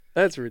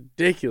That's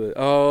ridiculous.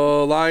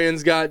 Oh,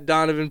 Lions got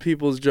Donovan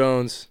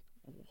Peoples-Jones.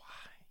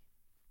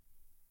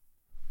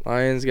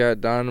 Lions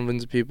got Donovan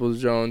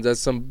Peoples-Jones. That's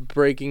some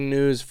breaking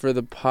news for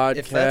the podcast.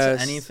 If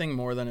that's anything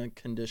more than a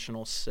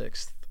conditional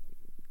sixth,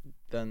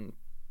 then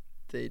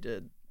they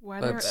did. Why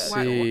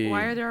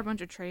are there a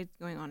bunch of trades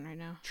going on right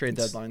now? Trade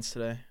deadlines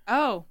today.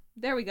 Oh,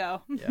 there we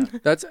go. Yeah.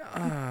 That's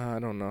I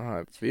don't know how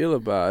I feel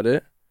about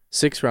it.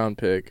 6th round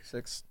pick.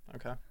 6.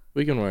 Okay.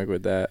 We can work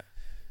with that.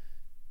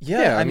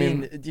 Yeah, I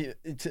mean,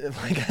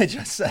 like I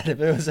just said,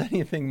 if it was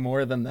anything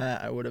more than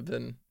that, I would have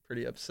been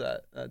pretty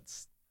upset.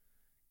 That's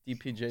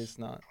DPJ's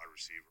not. Wide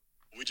receiver.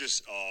 We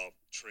just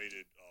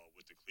traded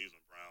with the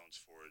Cleveland Browns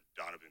for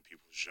Donovan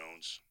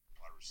Peoples-Jones,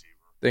 wide receiver.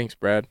 Thanks,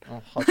 Brad.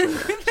 Oh,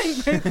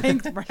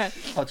 Thanks, Brad.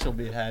 Hutch will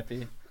be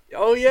happy.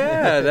 Oh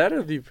yeah,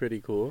 that'd be pretty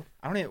cool.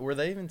 Were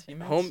they even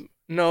teammates?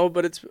 No,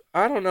 but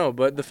I don't know.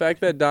 But the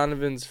fact that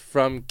Donovan's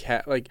from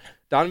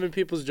Donovan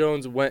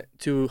Peoples-Jones went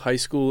to high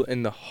school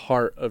in the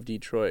heart of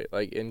Detroit,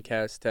 like in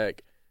Cass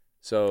Tech.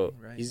 So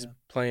he's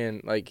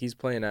playing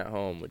at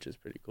home, which is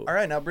pretty cool. All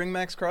right, now bring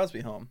Max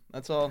Crosby home.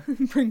 That's all.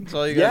 That's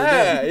all you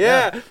got to do.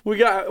 Yeah. We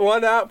got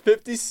one out,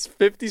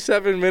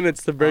 57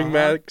 minutes to bring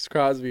Max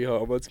Crosby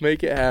home. Let's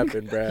make it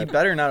happen, Brad. He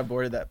better not have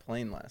boarded that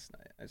plane last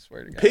night. I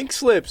swear to God. Pink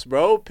slips,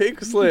 bro.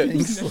 Pink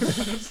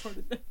slips.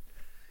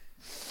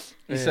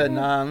 He said,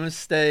 "Nah, I'm gonna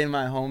stay in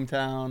my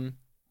hometown."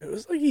 It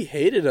was like he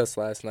hated us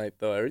last night,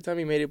 though. Every time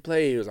he made a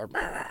play, he was like,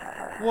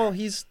 "Well,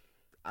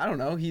 I don't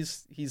know.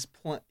 He's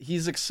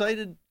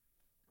excited."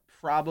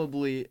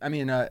 Probably. I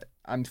mean,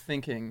 I'm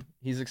thinking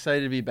he's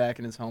excited to be back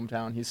in his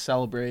hometown. He's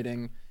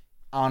celebrating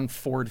on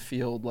Ford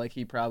Field like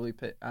he probably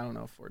I don't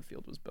know if Ford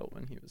Field was built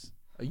when he was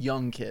a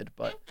young kid,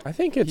 but I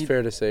think it's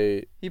fair to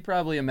say he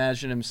probably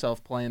imagined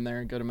himself playing there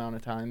a good amount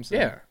of times.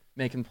 Yeah.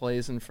 Making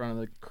plays in front of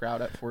the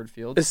crowd at Ford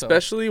Field.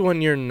 Especially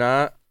when you're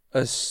not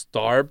a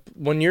star.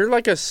 When you're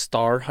like a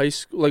star high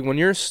school, like when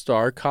you're a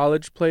star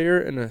college player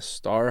and a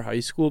star high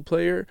school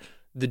player,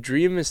 the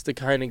dream is to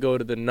kind of go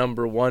to the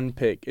number 1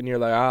 pick, and you're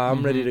like,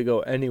 I'm ready to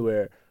go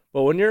anywhere.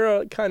 But when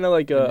you're kind of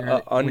like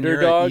a underdog, when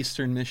you're an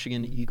Eastern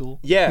Michigan Eagle,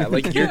 yeah,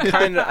 like you're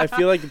kind of. I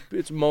feel like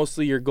it's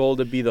mostly your goal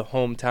to be the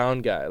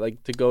hometown guy,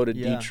 like to go to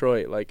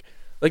Detroit, like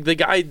the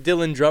guy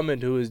Dylan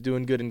Drummond who was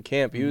doing good in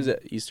camp. He was an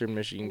Eastern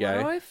Michigan guy.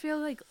 Why do I feel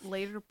like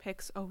later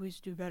picks always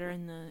do better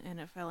in the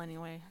NFL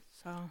anyway?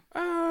 So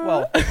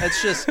well,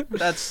 it's just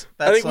that's.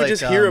 I think like, we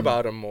just hear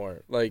about him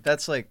more. Like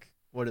that's like,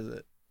 what is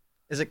it?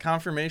 Is it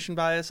confirmation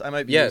bias? I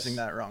might be using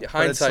that wrong.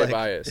 Hindsight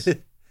bias.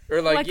 Or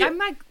I'm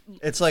like,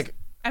 it's like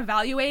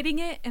evaluating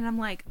it, and I'm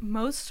like,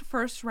 most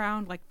first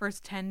round, like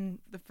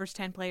the first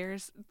 10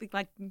 players,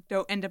 like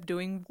don't end up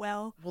doing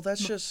well. Well,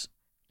 that's just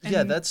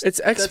it's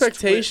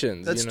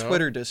expectations. That's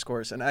Twitter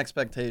discourse and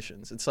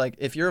expectations. It's like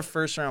if you're a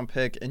first round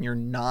pick and you're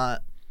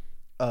not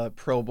a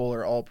Pro Bowl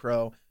or All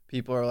Pro,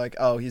 people are like,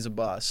 oh, he's a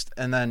bust.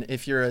 And then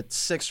if you're a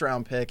 6th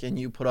round pick and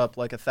you put up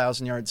like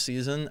 1,000-yard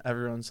season,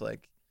 everyone's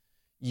like,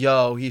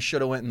 yo, he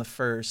should have went in the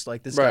first.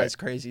 Like, this guy's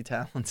crazy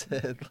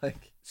talented.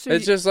 Like, so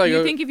it's just like,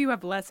 you think if you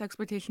have less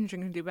expectations,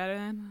 you're gonna do better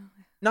then?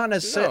 Not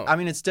necessarily. No. I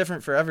mean, it's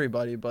different for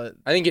everybody, but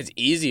I think it's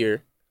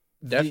easier.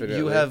 Definitely,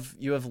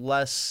 you have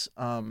less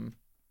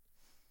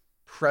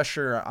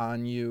pressure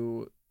on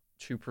you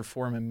to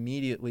perform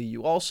immediately.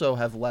 You also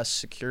have less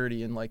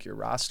security in like your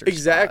roster.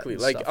 Exactly.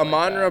 Like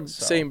Amon-Ra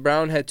so. St.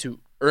 Brown had to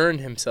earn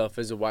himself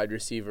as a wide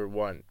receiver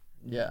 1.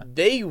 Yeah.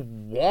 They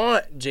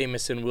want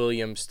Jamison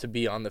Williams to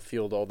be on the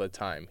field all the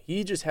time.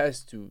 He just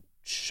has to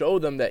show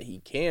them that he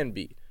can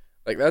be.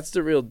 Like, that's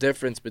the real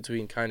difference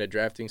between kind of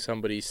drafting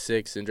somebody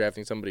 6th and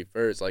drafting somebody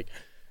 1st. Like,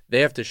 they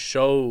have to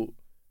show,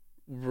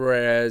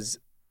 whereas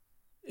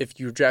if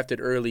you drafted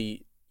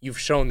early, you've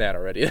shown that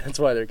already. That's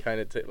why they're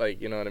kind of,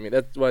 you know what I mean?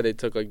 That's why they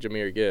took, like,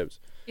 Jahmyr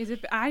Gibbs.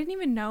 I didn't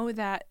even know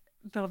that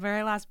the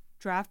very last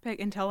draft pick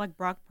until like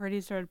Brock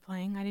Purdy started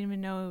playing. I didn't even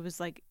know it was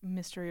like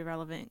Mr.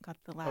 Irrelevant got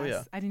the last. Oh,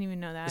 yeah. I didn't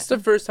even know that. It's the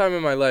first time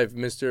in my life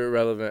Mr.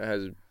 Irrelevant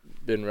has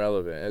been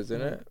relevant,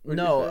 isn't it?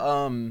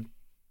 No,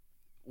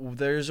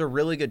 there's a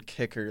really good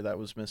kicker that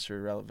was Mr.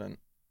 Irrelevant.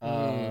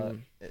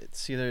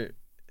 It's either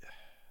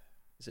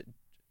is it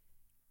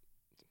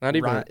not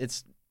even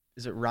is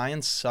it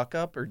Ryan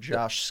Suckup or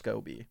Josh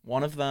Scobie?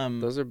 One of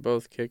them. Those are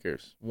both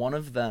kickers. One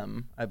of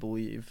them, I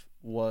believe,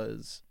 I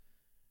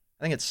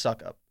think it's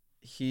Suckup.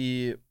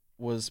 He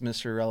was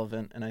Mr.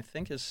 Irrelevant, and I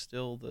think is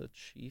still the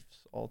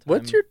Chiefs' all-time.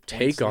 What's your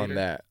take on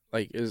that?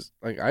 Like,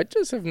 I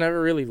just have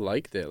never really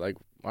liked it. Like,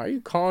 why are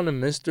you calling him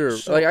Mr.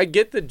 So, like, I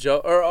get the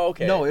joke. Or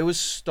okay, no, it was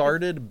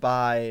started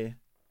by,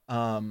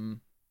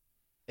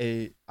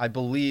 I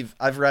believe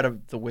I've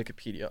read the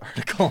Wikipedia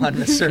article on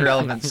Mr.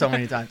 Irrelevant so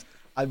many times.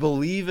 I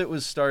believe it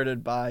was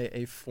started by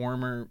a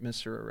former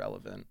Mr.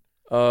 Irrelevant,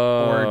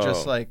 or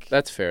just like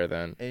that's fair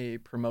then. A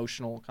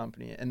promotional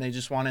company, and they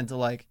just wanted to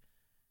like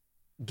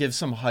give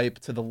some hype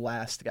to the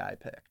last guy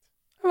picked.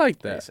 I like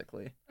that.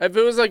 Basically, if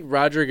it was like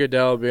Roger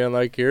Goodell being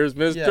like, "Here's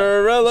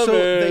Mr.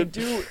 Irrelevant,"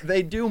 so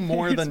they do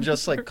more than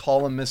just like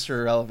call him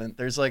Mr. Irrelevant.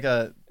 There's like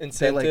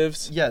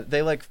incentives.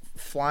 They like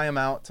fly him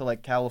out to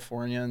like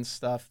California and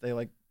stuff. They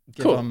like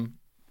give him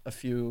a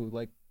few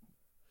like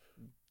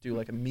do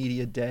like a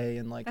media day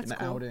and like That's an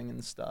cool. outing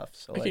and stuff.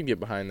 So I like, can get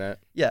behind that.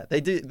 yeah, they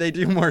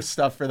do more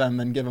stuff for them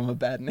than give them a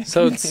bad name.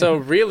 So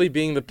really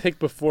being the pick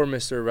before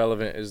Mr.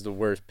 Irrelevant is the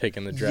worst pick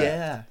in the draft.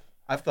 Yeah,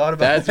 I've thought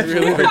about That's that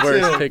really the before,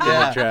 worst too. pick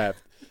Yeah. in the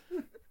draft.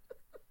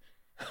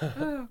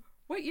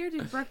 What year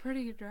did Brock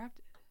Purdy get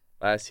drafted?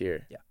 Last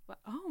year.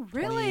 Oh,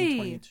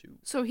 really? 2022.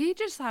 So he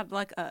just had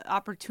like a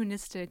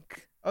opportunistic.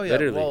 Oh yeah,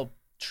 Literally. well,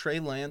 Trey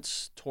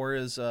Lance tore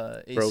his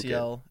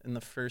ACL in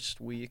the first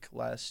week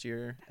last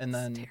year, and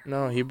then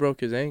No, he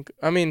broke his ankle.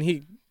 I mean,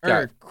 he or,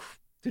 got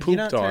did he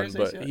not pooped tear on, his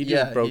but ACL? he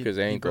yeah, just broke his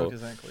He ankle. broke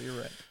his ankle.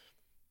 You're right.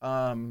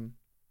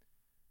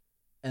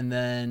 And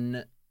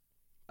then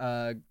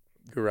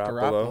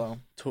Garoppolo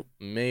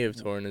may have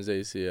torn his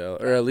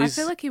ACL, or at least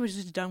I feel like he was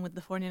just done with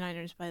the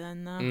 49ers by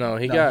then, though. no,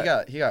 he No,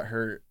 got he got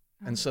hurt,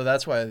 and so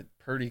that's why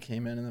Purdy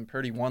came in, and then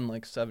Purdy won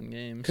like 7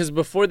 games. because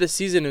before the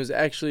season it was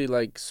actually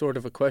like sort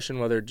of a question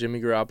whether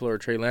Jimmy Garoppolo or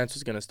Trey Lance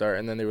was going to start,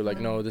 and then they were like,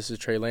 no, this is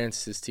Trey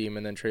Lance's team,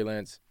 and then Trey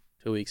Lance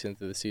 2 weeks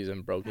into the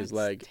season broke his That's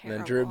leg, and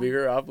then terrible. Jimmy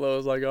Garoppolo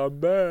was like, I'm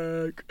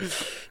back,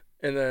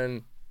 and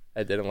then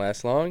it didn't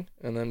last long,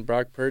 and then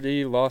Brock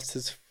Purdy lost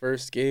his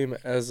first game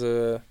as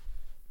a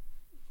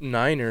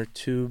Niner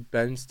to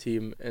Ben's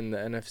team in the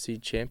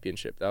NFC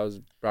Championship. That was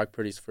Brock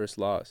Purdy's first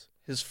loss,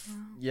 He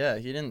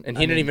didn't, and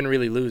he didn't even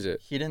really lose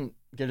it. He didn't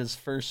get his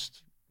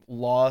first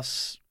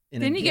loss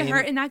in Didn't a he game. get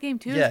hurt in that game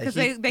too? Yeah, Because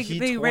he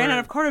they ran tore- out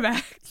of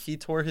quarterbacks. He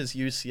tore his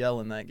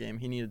UCL in that game.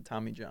 He needed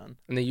Tommy John.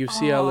 And the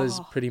UCL is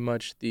Oh. pretty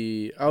much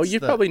the It's you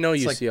the- probably know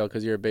it's like- UCL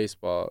because you're a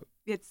baseball.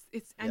 It's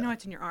I Yeah. know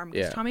it's in your arm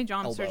because Yeah. Tommy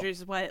John Elbow. surgery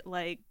is what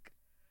like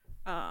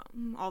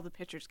all the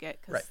pitchers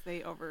get because Right.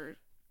 they over.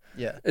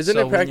 Yeah. Isn't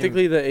So it when you-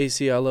 practically the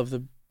ACL of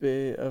the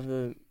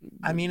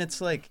I mean,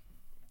 it's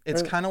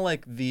Or- kind of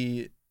like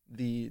the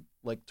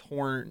like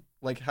torn,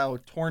 like how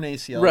torn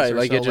ACLs Right, are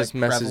like so, it just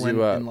messes you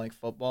prevalent up. in like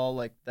football.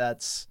 Like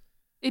that's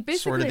It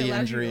basically sort of the allows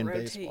injury you in to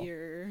rotate baseball.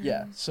 your.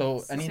 Yeah, so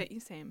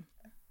same.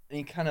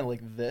 any kind of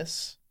like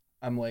this,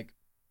 I'm like,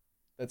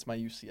 that's my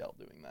UCL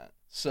doing that.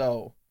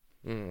 So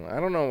I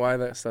don't know why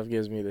that stuff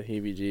gives me the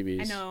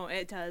heebie-jeebies. I know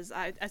it does.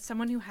 As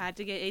someone who had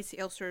to get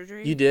ACL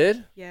surgery. You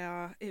did?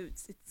 Yeah,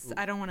 it's.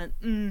 I don't want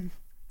to.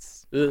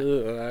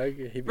 I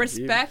get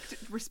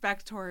heebie-jeebies.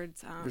 Respect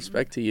towards.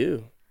 Respect to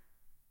you.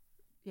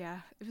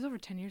 Yeah, it was over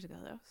 10 years ago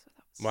though. So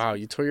that was. Wow,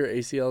 you tore your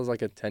ACL as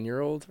like a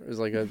 10-year-old? Or as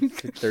like a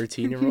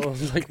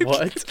 13-year-old? Like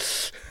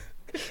what?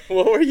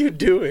 What were you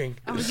doing?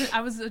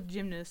 I was a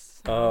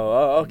gymnast.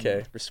 Oh,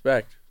 okay.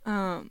 Respect.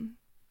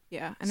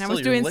 Yeah, and I still, was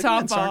your doing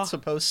ligaments softball. aren't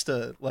supposed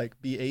to like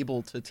be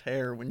able to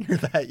tear when you're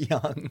that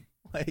young.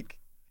 Like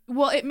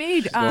Well, it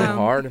made Going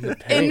hard in the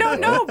paint.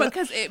 no,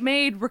 because it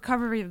made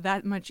recovery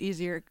that much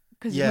easier.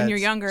 Because Yeah, when you're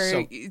it's younger,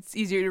 so- it's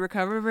easier to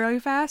recover really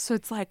fast. So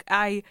it's like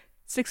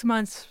 6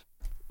 months,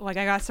 like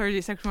I got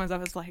surgery 6 months. I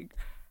was like,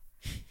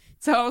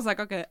 so I was like,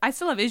 okay, I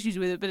still have issues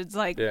with it, but it's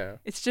like, Yeah.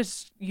 it's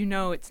just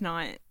it's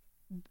not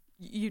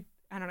you.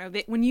 I don't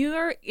know. When you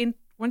are in,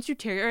 once you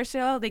tear your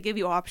ACL, they give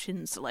you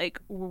options like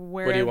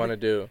where. What do you want to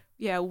do?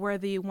 Yeah, where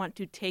do you want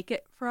to take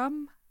it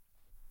from?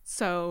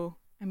 So,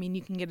 I mean,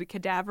 you can get a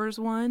cadavers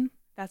one.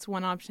 That's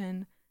one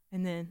option.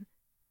 And then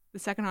the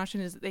second option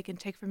is that they can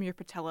take from your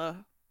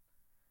patella.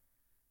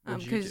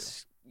 What'd you do?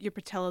 Because your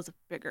patella is a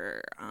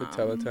bigger.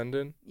 Patella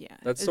tendon? Yeah.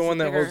 That's it's the a one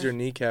that holds bigger- your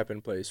kneecap in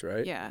place,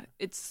 right? Yeah,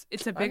 it's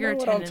a I bigger know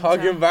what tendon. I'm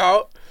talking so-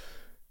 about.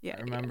 Yeah.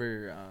 I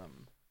remember.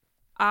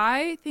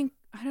 I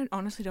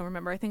honestly don't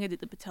remember. I think I did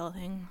the patella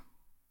thing.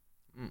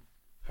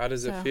 How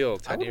does it So- feel I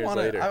 10 would years want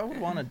later? I would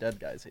want a dead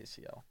guy's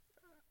ACL.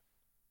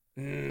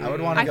 Mm. I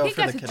would want to I go think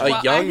for as the a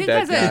cadavers. 12 young I think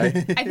dead as a-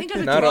 guy. I think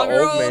as a Not an old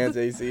 12-year-old man's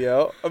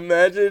ACL.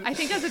 Imagine. I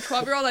think as a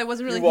 12-year-old, I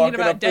wasn't really You're thinking walking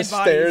about up the dead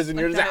stairs bodies and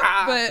like you're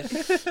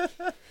just that.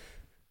 But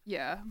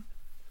yeah,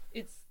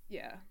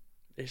 yeah.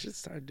 They should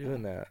start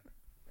doing that.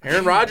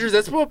 Aaron Rodgers,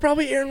 that's what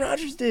probably Aaron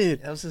Rodgers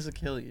did. That was his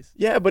Achilles.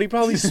 Yeah, but he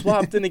probably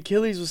swapped an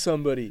Achilles with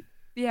somebody.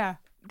 Yeah,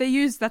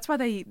 that's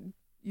why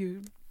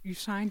you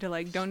signed to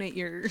like donate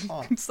your.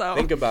 Huh. So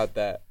Think about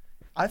that.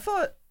 I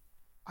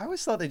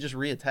always thought they just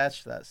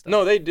reattached that stuff.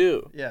 No, they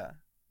do. Yeah.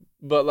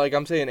 But like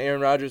I'm saying,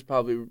 Aaron Rodgers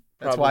probably.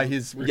 That's why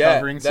he's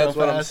recovering so that's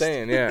what I'm fast.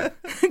 saying. Yeah,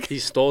 he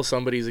stole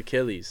somebody's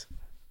Achilles.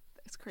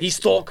 it's crazy. He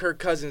stole Kirk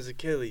Cousins'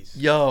 Achilles.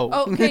 Yo.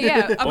 Oh, okay,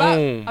 yeah.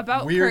 Boom.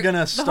 About We're Kirk, gonna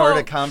the start whole-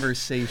 a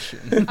conversation.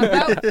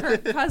 about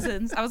Kirk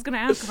Cousins. I was gonna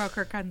ask about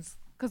Kirk Cousins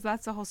because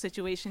that's the whole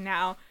situation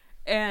now,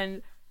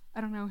 and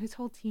I don't know. His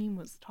whole team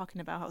was talking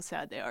about how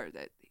sad they are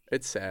that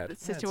It's sad. the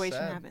it's situation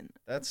sad. happened.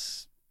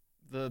 That's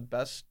the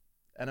best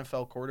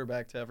NFL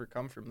quarterback to ever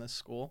come from this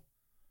school.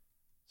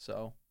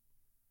 So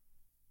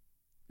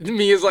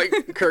Me is like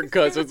Kirk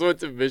Cousins went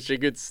to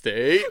Michigan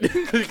State.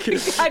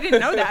 I didn't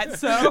know that,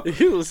 so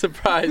You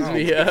surprised Oh.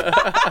 me.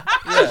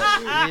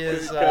 yeah, he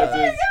is.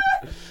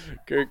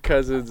 Kirk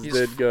Cousins he's-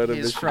 did go to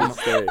he's Michigan from-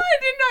 State. I did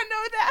not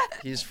know that.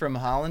 He's from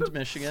Holland,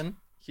 Michigan.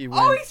 He Oh,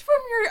 went. he's from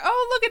your.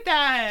 Oh, look at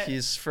that.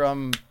 He's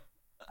from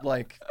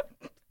like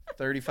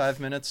 35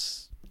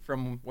 minutes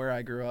from where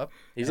I grew up.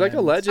 He's like a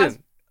And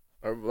legend.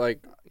 Or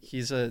like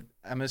He's a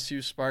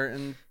MSU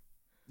Spartan.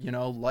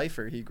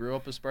 lifer. He grew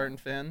up a Spartan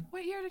fan.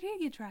 What year did he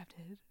get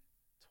drafted?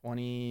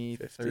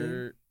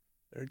 2013.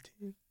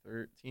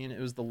 13? It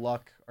was the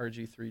Luck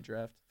RG3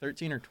 draft.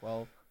 13 or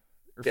 12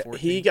 or Yeah, 14.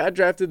 he got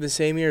drafted the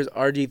same year as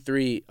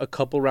RG3, a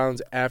couple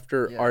rounds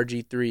after Yeah.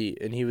 RG3,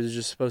 and he was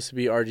just supposed to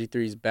be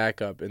RG3's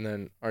backup, and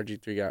then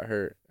RG3 got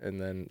hurt,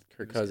 and then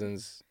Kirk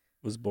Cousins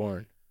was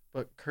born.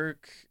 But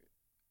Kirk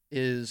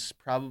is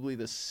probably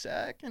the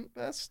second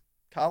best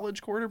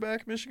college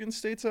quarterback Michigan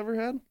State's ever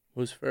had.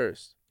 Who's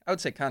first? I would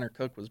say Connor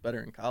Cook was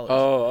better in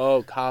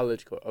college.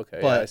 College. Okay,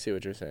 But yeah, I see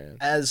what you're saying.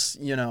 As,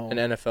 An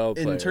NFL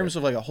player. in terms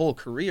of like a whole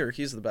career,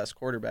 he's the best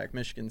quarterback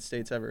Michigan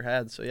State's ever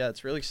had. So, yeah,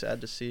 it's really sad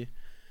to see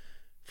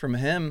from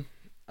him.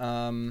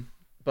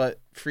 But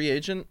free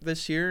agent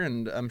this year,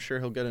 and I'm sure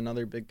he'll get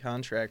another big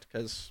contract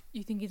because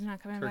You think he's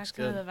not coming Kirk's back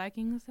to good. the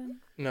Vikings then?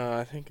 No,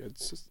 I think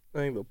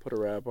they'll put a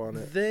wrap on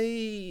it.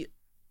 the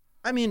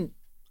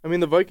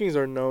Vikings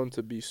are known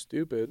to be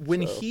stupid.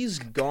 when so. he's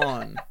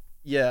gone,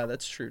 yeah,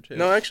 that's true too.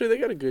 No, actually, they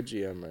got a good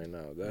GM right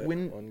now. That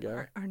When- one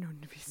guy. Are known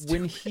to be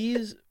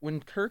stupid.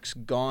 when Kirk's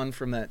gone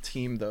from that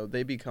team, though,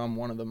 they become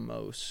one of the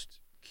most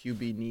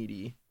QB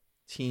needy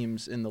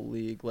teams in the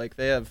league. Like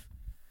they have,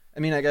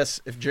 I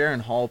guess if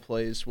Jaron Hall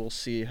plays, we'll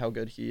see how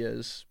good he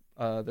is,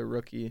 the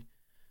rookie.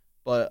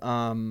 But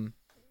I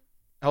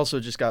also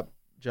just got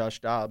Josh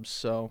Dobbs,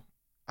 so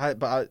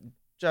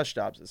Josh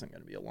Dobbs isn't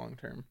going to be a long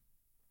term.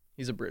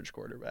 He's a bridge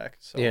quarterback.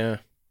 So. Yeah.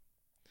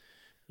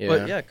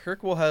 But yeah,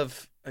 Kirk will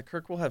have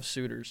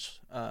suitors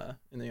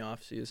in the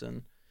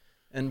offseason.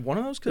 And one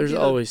of those could There's be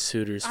always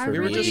suitors for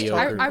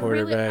mediocre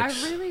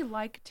quarterbacks. I really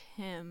liked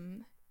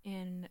him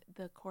in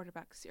the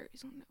quarterback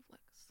series on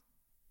Netflix.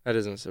 That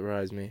doesn't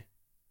surprise me.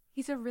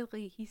 He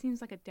seems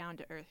like a down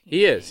to earth.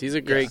 He is. He's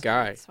a great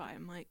guy. That's why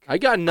I'm like. I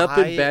got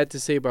nothing bad to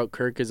say about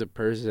Kirk as a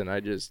person. I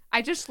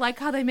just like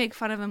how they make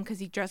fun of him because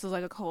he dresses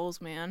like a Coles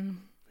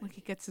man. Like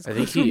he gets his. I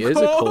think clothes he from is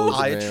a Coles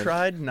I man.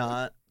 tried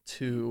not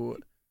to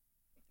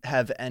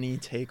have any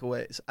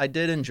takeaways. I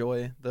did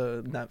enjoy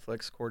the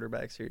Netflix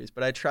quarterback series,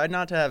 but I tried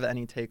not to have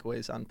any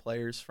takeaways on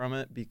players from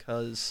it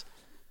because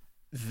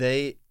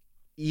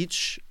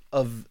each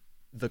of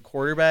the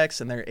quarterbacks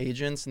and their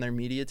agents and their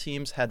media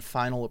teams had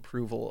final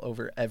approval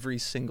over every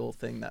single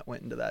thing that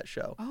went into that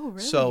show. Oh,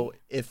 really? So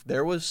if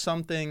there was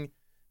something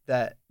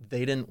that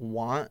they didn't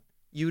want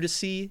you to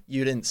see,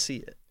 you didn't see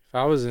it. If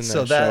I was in that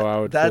So show, I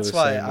would. that's feel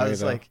the why same I way, was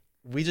though. like,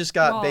 we just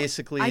got Well,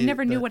 basically. I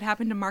never knew what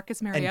happened to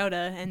Marcus Mariota,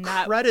 and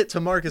that. Credit to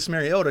Marcus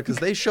Mariota because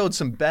they showed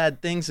some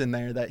bad things in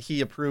there that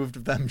he approved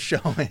of them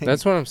showing.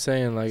 That's what I'm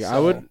saying. Like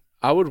So-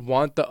 I would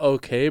want the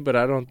okay, but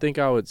I don't think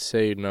I would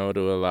say no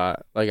to a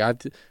lot. I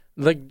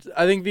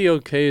think the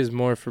okay is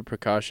more for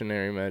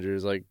precautionary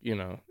measures. Like you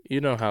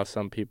know how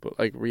some people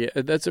like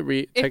that's If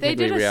they technically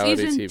did a reality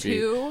season TV.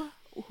 2,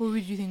 who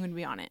would you think would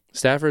be on it?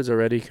 Stafford's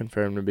already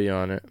confirmed to be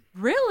on it.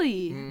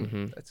 Really?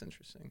 Mhm. That's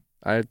interesting.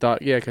 I thought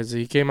because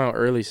he came out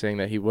early saying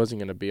that he wasn't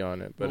going to be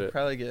on it, but We'll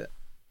probably get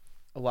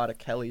a lot of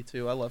Kelly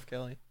too. I love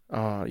Kelly.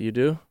 you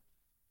do.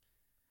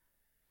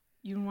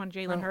 You want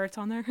Jalen Hurts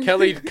on there?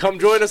 Kelly, come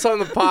join us on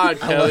the pod,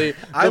 Kelly.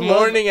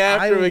 Morning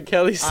after with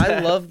Kelly. I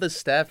love the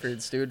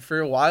Staffords, dude. For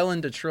a while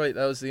in Detroit,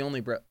 that was the only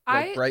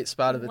bright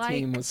spot of the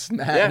team was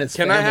Matt and his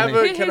can I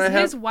family. have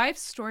his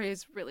wife's story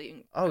is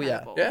really Oh, yeah.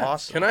 incredible. Yeah.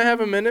 Awesome. Can I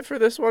have a minute for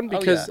this one?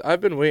 Because I've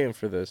been waiting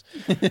for this.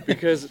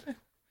 Because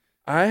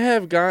I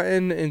have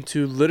gotten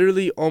into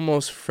literally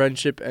almost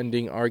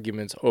friendship-ending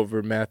arguments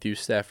over Matthew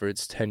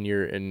Stafford's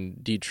tenure in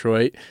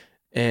Detroit.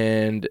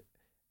 And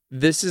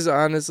this is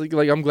honestly,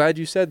 I'm glad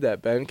you said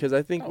that, Ben, because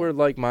I think we're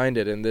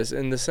like-minded in this,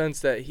 in the sense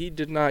that he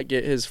did not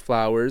get his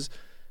flowers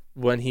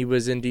when he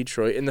was in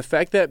Detroit. And the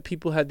fact that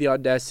people had the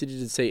audacity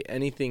to say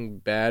anything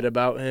bad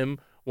about him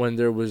when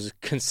there was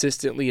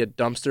consistently a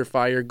dumpster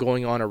fire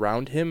going on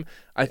around him,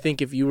 I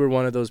think if you were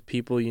one of those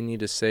people, you need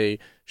to say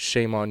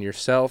shame on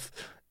yourself.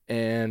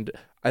 And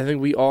I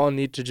think we all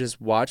need to just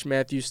watch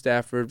Matthew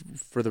Stafford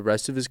for the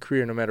rest of his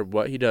career, no matter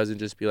what he does, and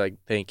just be like,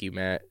 thank you,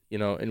 Matt.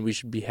 And we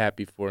should be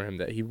happy for him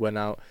that he went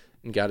out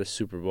and got a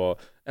Super Bowl.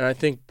 And I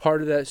think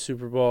part of that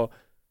Super Bowl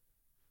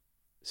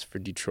is for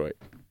Detroit.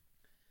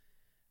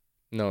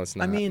 No, it's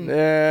not. I mean,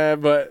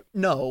 but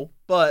no,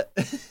 but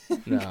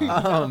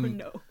no.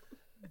 No.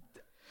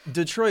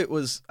 Detroit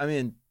was.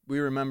 We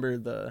remember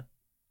the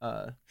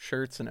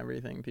shirts and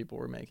everything people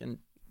were making.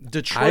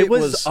 Detroit I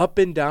was up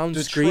and down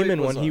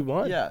screaming when he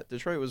won. Yeah,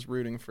 Detroit was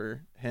rooting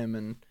for him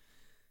and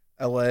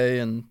L.A.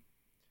 and,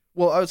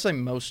 well, I would say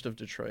most of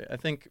Detroit. I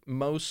think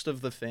most of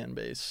the fan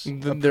base.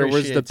 There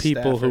was the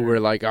people who were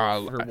like,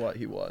 for what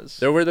he was.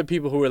 There were the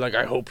people who were like,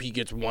 I hope he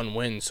gets one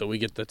win so we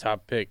get the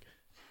top pick.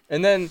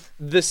 And then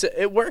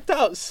it worked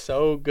out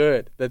so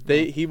good that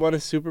he won a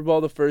Super Bowl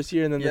the first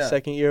year, and then the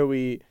second year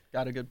we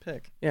got a good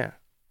pick. Yeah.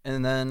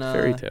 And then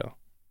fairy tale.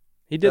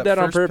 He did that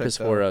on purpose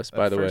for us,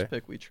 by the way. First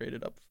pick we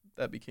traded up,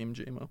 that became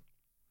JMO.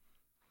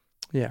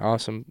 Yeah,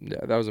 awesome.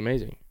 Yeah, that was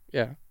amazing.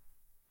 Yeah.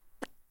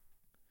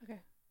 Okay.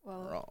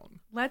 Well, Wrong.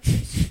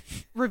 let's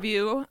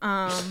review.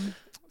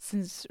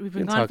 Since we've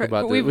been We can gone talk for,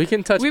 about we've- we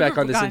can touch we've back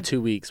on this in gone-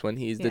 2 weeks when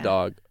he's the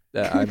dog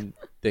that I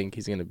think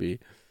he's gonna be.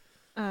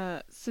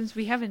 Since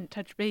we haven't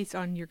touched base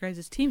on your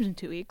guys' teams in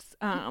 2 weeks,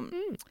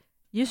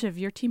 Yusuf,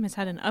 your team has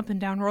had an up and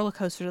down roller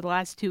coaster the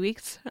last 2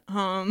 weeks.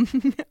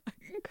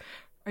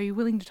 Are you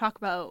willing to talk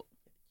about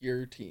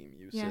Your team,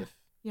 Yusuf.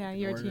 Yeah,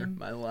 your Ignore team.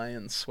 My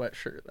Lions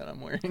sweatshirt that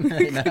I'm wearing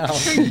right now.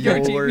 Your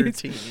Your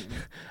team. team.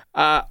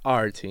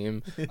 Our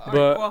team. All right,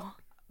 But well,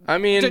 I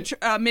mean,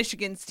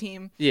 Michigan's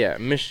team. yeah,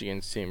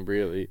 Michigan's team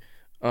really.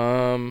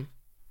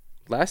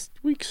 Last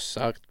week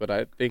sucked, but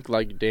I think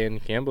like Dan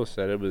Campbell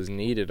said, it was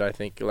needed. I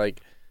think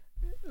like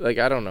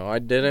I don't know. I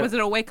didn't. Was it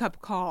a wake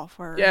up call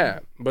for? Yeah,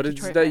 but it's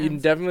Detroit that you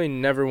fans? definitely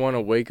never want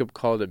a wake up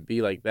call to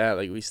be like that.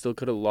 Like we still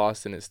could have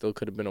lost, and it still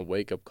could have been a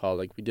wake up call.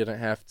 Like we didn't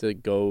have to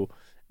go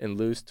and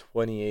lose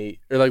 28,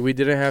 or like we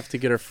didn't have to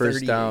get our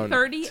first down.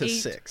 38 to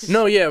 6.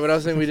 No, yeah, but I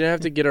was saying we didn't have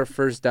to get our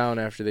first down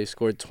after they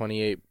scored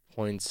 28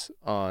 points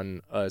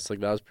on us. Like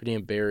that was pretty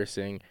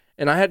embarrassing.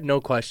 And I had no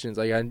questions.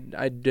 Like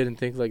I didn't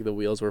think like the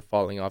wheels were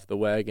falling off the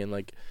wagon.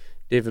 Like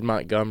David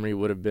Montgomery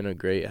would have been a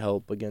great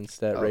help against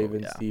that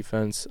Ravens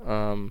defense.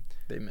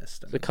 They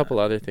missed him. There's a couple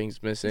other things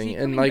Is missing, he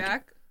and coming like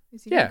back?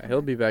 Is he yeah, coming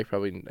he'll back? be back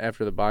probably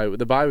after the bye.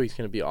 The bye week's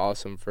gonna be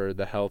awesome for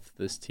the health of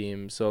this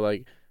team. So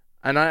like,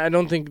 and I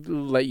don't think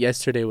like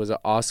yesterday was an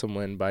awesome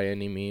win by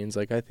any means.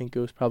 Like I think it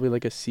was probably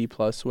like a C+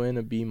 win,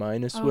 a B-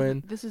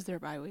 win. This is their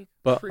bye week.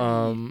 But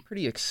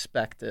pretty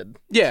expected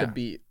yeah. to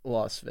beat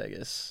Las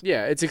Vegas.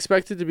 Yeah, it's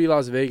expected to be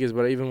Las Vegas,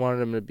 but I even wanted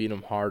them to beat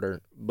them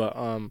harder. But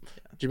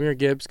Jahmyr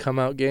Gibbs come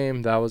out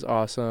game, that was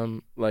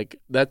awesome. Like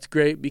that's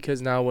great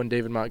because now when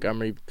David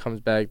Montgomery comes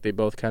back, they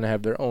both kind of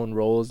have their own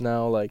roles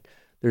now. Like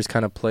there's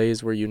kind of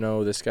plays where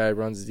this guy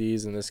runs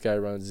these and this guy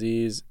runs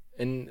these,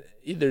 and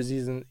there's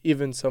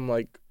even some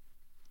like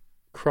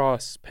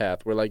cross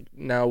path where like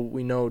now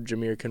we know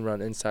Jahmyr can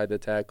run inside the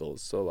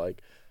tackles. So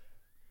like,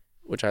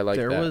 which I like.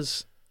 There that.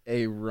 was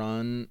a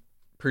run.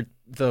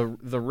 The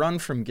run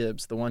from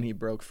Gibbs, the one he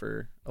broke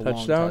for a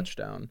long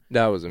touchdown.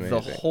 That was amazing.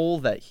 The hole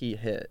that he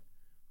hit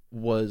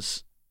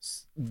was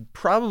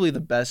probably the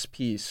best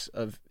piece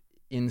of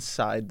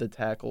inside the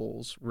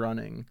tackles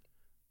running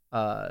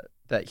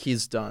that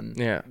he's done.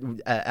 Yeah.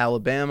 At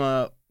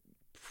Alabama,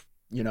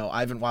 I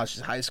haven't watched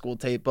his high school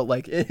tape, but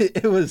like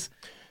it was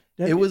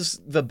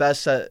the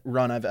best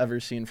run I've ever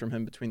seen from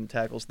him between the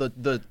tackles.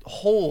 The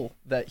hole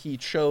that he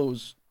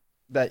chose,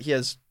 that he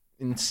has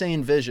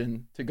insane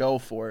vision to go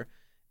for,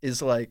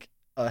 is like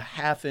a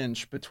half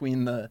inch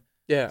between the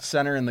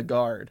center and the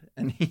guard,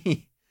 and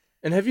he.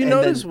 And have you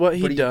noticed what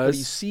he does? But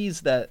he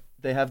sees that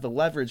they have the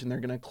leverage and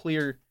they're going to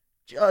clear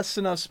just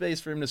enough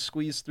space for him to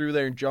squeeze through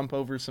there and jump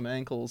over some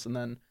ankles, and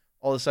then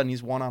all of a sudden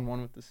he's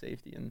one-on-one with the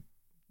safety, and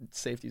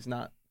safety's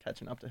not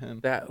catching up to him.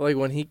 That like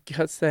when he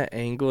cuts that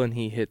angle and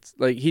he hits,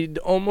 like he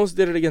almost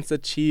did it against the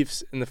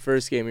Chiefs in the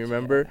first game. You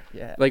remember?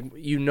 Yeah. Like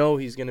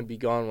he's gonna be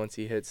gone once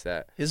he hits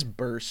that. His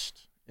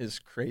burst is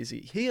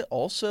crazy. He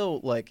also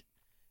like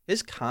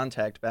his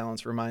contact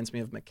balance reminds me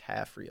of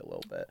McCaffrey a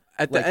little bit.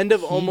 At Like, the end of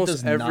he almost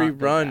does every not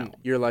go run, down.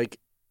 you're like,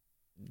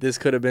 this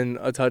could have been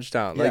a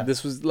touchdown. Yeah. Like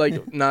this was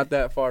like not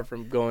that far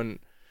from going.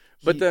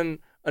 But then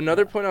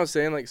another point I was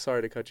saying, like,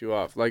 sorry to cut you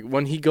off. Like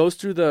when he goes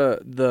through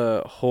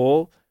the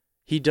hole,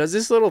 he does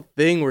this little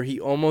thing where he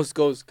almost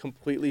goes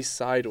completely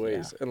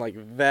sideways and like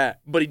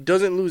that, but he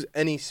doesn't lose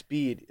any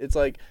speed. It's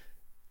like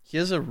He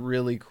has a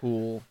really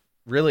cool,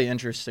 really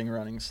interesting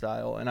running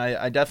style, and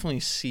I definitely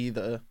see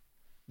the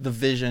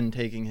vision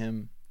taking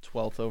him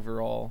 12th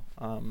overall.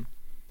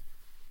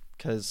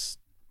 Because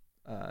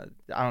I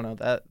don't know,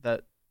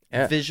 that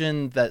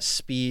vision, that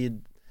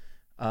speed,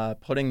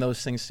 putting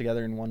those things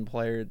together in one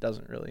player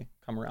doesn't really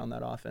come around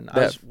that often.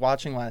 I was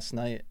watching last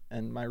night,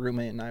 and my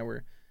roommate and I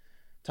were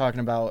talking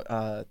about,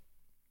 I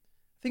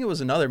think it was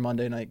another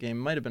Monday night game.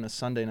 It might have been a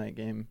Sunday night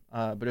game,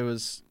 but it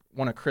was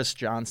one of Chris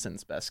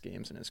Johnson's best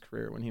games in his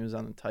career when he was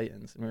on the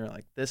Titans. And we were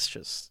like,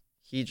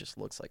 he just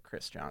looks like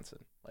Chris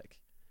Johnson. Like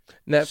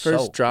that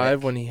first so drive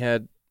quick. when he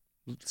had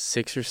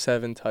 6 or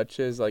 7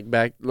 touches, like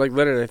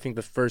literally, I think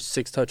the first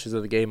 6 touches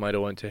of the game might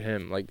have went to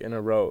him, like in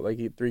a row. Like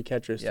he had 3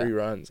 catches, 3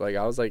 runs. Like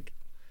I was like,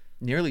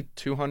 nearly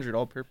 200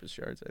 all-purpose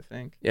yards, I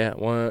think. yeah,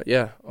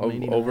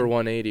 over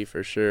 180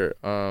 for sure.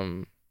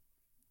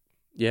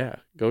 Yeah,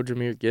 go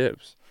Jahmyr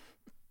Gibbs.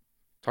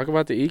 Talk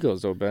about the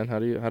Eagles though, Ben. How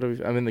do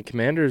we? I mean, the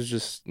Commanders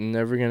just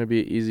never gonna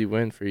be an easy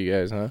win for you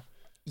guys, huh?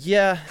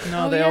 Yeah,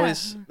 no, they yeah.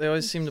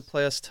 always seem to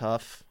play us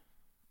tough.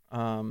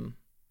 What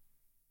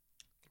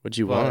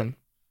you But- won?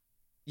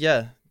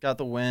 Yeah, got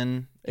the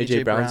win.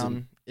 A.J. AJ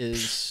Brown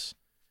is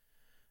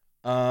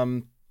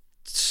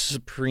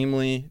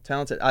supremely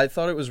talented. I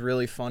thought it was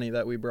really funny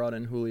that we brought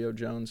in Julio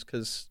Jones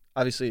because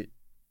obviously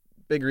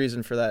big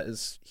reason for that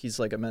is he's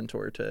like a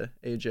mentor to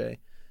AJ.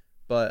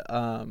 But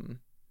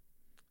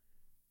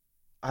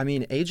I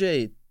mean,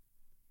 AJ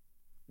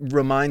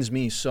reminds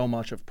me so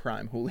much of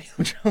prime Julio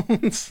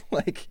Jones.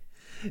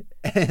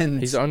 And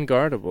He's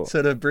unguardable.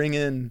 so to bring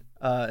in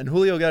and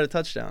Julio got a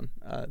touchdown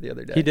the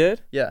other day. He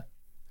did? Yeah.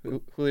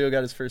 Julio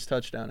got his first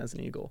touchdown as an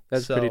Eagle.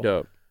 That's pretty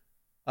dope.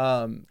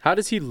 Um, How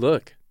does he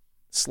look?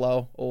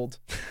 slow, old.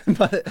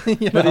 But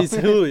But he's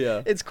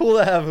Julio. It's cool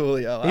to have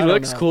Julio. He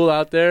looks cool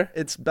out there.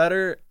 It's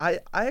better. I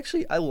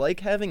like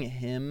having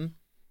him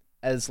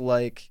as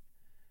like,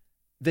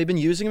 they've been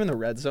using him in the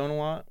red zone a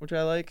lot, which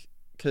I like,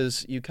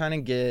 because you kind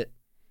of get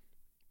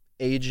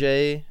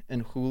AJ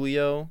and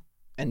Julio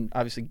and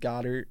obviously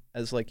Goddard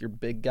as like your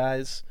big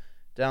guys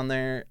down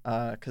there.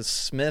 Because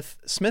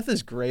Smith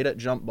is great at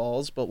jump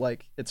balls, but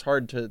like it's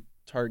hard to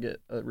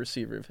target a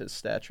receiver of his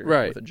stature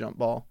with a jump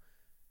ball.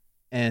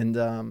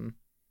 And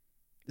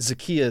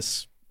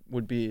Zacchaeus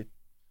would be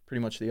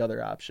pretty much the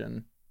other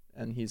option,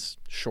 and he's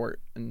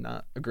short and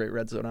not a great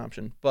red zone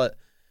option. But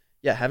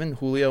yeah, having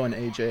Julio and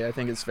AJ, I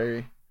think it's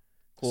very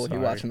cool.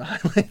 You watching the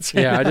highlights?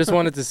 Yeah, I just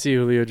wanted to see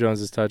Julio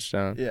Jones'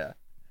 touchdown. Yeah.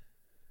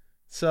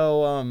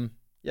 So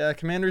yeah,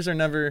 Commanders are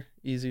never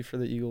easy for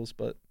the Eagles,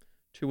 but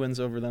 2 wins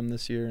over them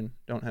this year, and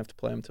don't have to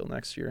play them till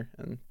next year.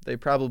 And they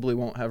probably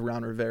won't have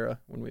Ron Rivera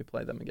when we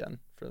play them again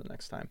for the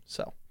next time.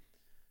 So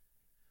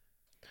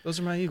those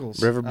are my Eagles.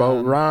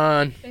 Riverboat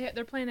Ron.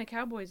 They're playing the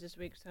Cowboys this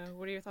week, so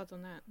what are your thoughts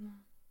on that?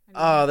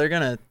 Oh, they're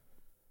going to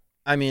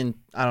 – I mean,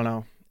 I don't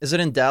know. Is it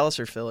in Dallas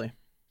or Philly?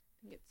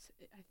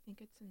 I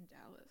think it's in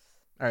Dallas.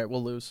 All right,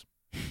 we'll lose.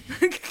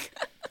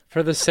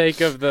 For the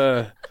sake of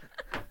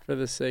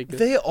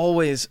They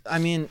always – I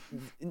mean,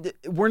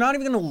 we're not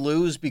even going to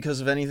lose because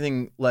of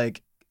anything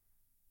like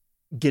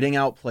getting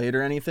outplayed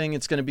or anything.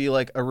 It's going to be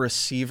like a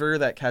receiver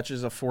that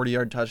catches a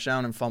 40-yard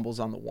touchdown and fumbles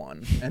on the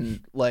one.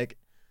 And like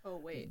 – oh,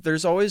 wait.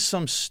 There's always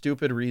some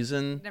stupid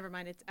reason. Never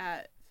mind. It's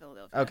at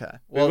Philadelphia. Okay.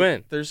 Well, we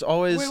win. There's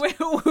always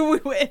we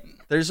win.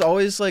 There's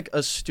always like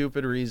a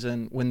stupid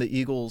reason when the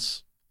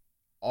Eagles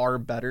are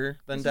better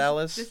than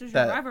Dallas this is your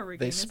that rivalry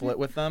game, they split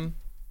with them.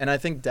 And I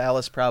think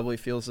Dallas probably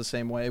feels the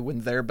same way.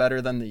 When they're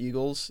better than the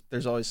Eagles,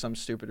 there's always some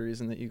stupid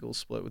reason the Eagles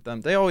split with them.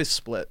 They always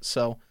split.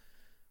 So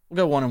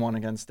we'll go 1-1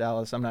 against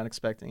Dallas. I'm not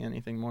expecting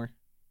anything more.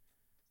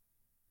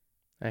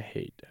 I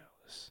hate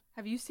Dallas.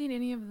 Have you seen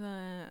any of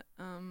the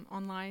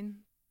online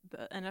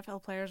the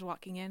NFL players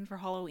walking in for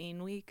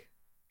Halloween week?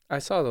 I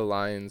saw the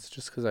Lions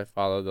just because I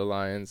follow the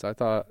Lions. I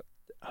thought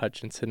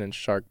Hutchinson and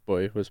Shark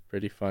Boy was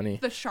pretty funny.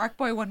 The Shark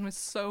Boy one was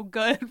so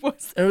good.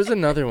 There was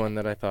another one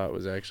that I thought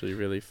was actually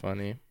really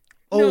funny.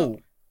 Oh, No.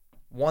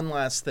 One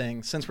last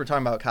thing. Since we're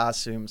talking about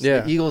costumes,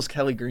 Yeah. the Eagles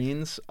Kelly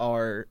Greens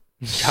are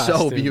so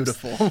Costumes.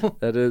 beautiful.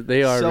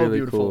 They are so really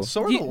beautiful. cool.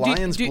 So are the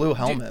Lions blue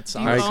helmets. Do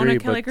you I own agree, a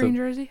Kelly but Green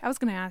jersey? I was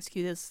going to ask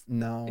you this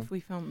No. if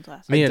we filmed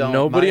last I week. Man, don't.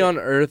 nobody My- on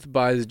earth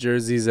buys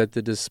jerseys at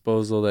the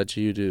disposal that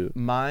you do.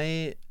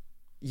 My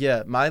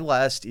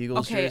last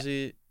Eagles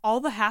jersey.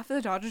 All the half of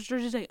the Dodgers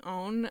jerseys I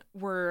own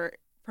were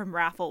from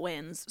raffle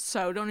wins,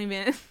 so don't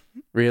even.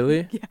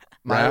 Really? Yeah.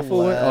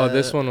 Raffle win? Oh,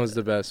 this one was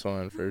the best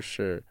one for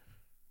sure.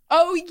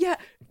 Oh yeah,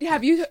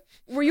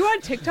 were you on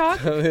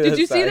TikTok? Did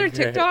you see their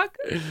That's not TikTok?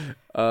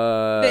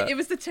 great. It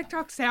was the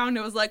TikTok sound.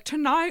 It was like,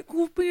 tonight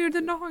will be the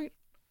night.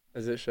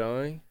 Is it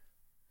showing?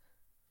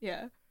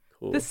 Yeah.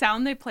 Cool. The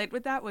sound they played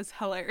with that was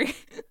hilarious.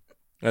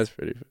 That's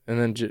pretty. And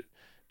then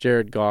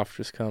Jared Goff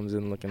just comes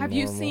in looking Have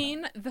normal. you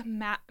seen the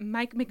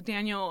Mike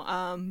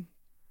McDaniel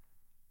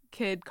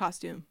kid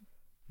costume?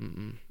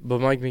 Mm-mm.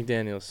 But Mike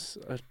McDaniel's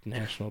a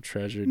national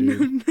treasure,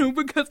 dude. No,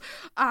 because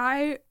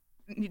I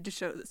need to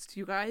show this to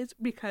you guys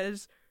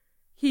because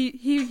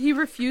he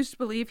refused to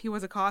believe he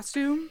was a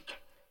costume,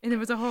 and there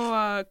was a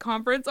whole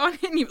conference on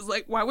it, and he was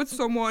like, why would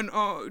someone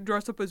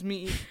dress up as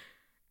me?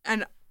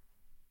 And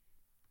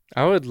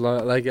I would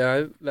love,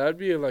 that'd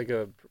be like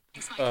a,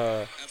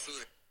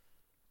 Absolutely.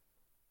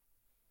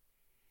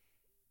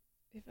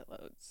 if it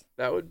loads.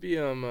 that would be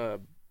a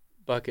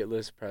bucket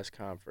list press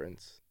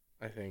conference,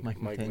 I think. Mike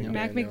McDaniel.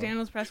 Mac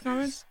McDaniel's press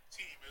conference?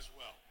 Team as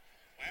well.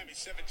 Miami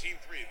 17-3.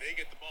 They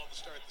get the ball to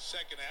start the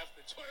second half.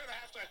 It's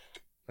halftime.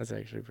 That's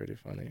actually pretty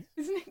funny.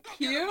 Isn't it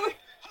cute?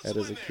 That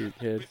is a cute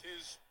kid. With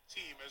his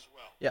team as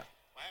well. Yeah.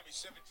 Miami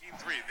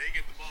 17-3. They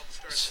get the ball to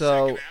start the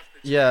So second half.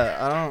 It's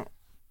yeah,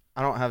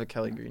 I don't have a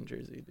Kelly Green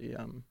jersey.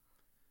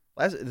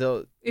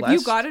 If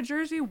you got a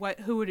jersey,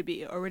 who would it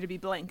be? Or would it be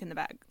blank in the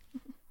back?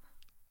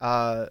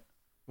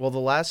 Well, the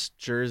last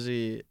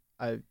jersey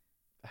I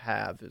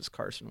have is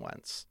Carson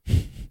Wentz.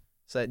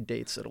 So that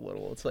dates it a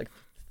little. It's like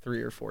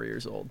 3 or 4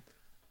 years old.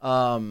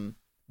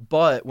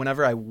 But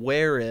whenever I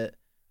wear it,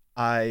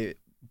 I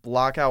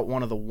block out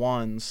one of the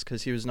ones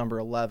because he was number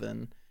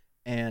 11,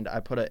 and I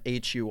put a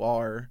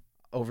HUR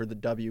over the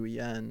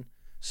WEN.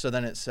 So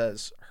then it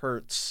says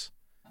Hurts,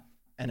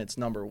 and it's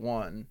number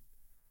 1.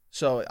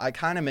 So I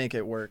kind of make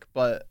it work,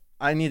 but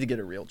I need to get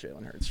a real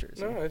Jalen Hurts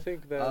jersey. No, I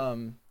think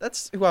that.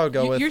 That's who I would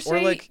go with. You're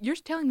or like you're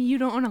telling me you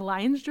don't own a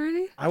Lions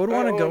jersey? I would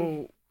want to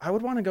go. I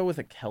would want to go with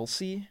a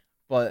Kelsey,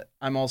 but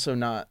I'm also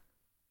not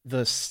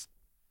the.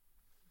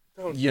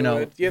 Don't You do know,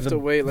 it. You have the- to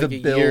wait like the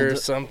a year or build-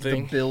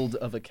 something. The build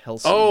of a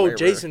Kelsey. Oh, wearer.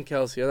 Jason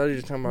Kelsey. I thought you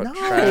were talking about No.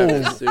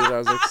 Travis, dude. I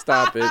was like,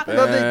 stop it, I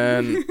thought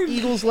man. the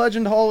Eagles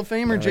legend Hall of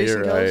Famer No,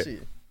 Jason you're right.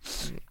 Kelsey.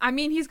 I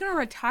mean, he's gonna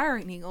retire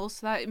in Eagles,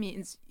 so that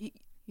means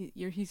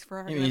he's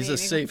forever. I mean, gonna he's be a an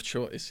safe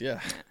choice. Yeah.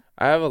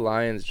 I have a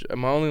Lions.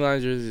 My only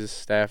Lions jersey is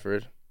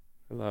Stafford.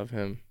 I love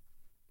him.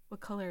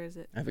 What color is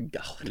it? I have a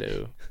Gallagher.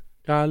 Blue.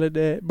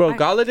 Galladay. Bro,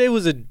 Galladay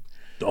was a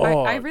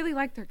dog. I really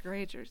like their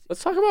gray jersey.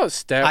 Let's talk about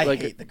stat. I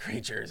like, hate the gray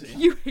jersey.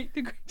 You hate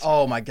the gray jersey.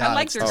 Oh my god. I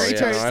like it's their Oh gray yeah,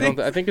 jersey.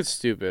 no, I think it's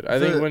stupid. I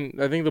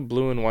think the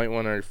blue and white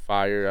one are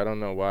fire. I don't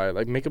know why.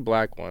 Like make a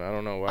black one. I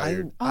don't know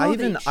why.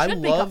 I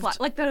love loved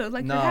like their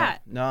no,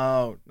 hat.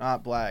 No,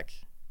 not black.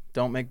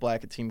 Don't make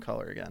black a team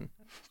color again.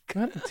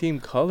 Not a team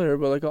color,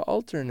 but like an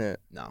alternate.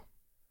 No.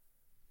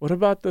 What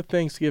about the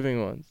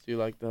Thanksgiving ones? Do you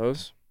like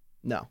those?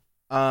 No.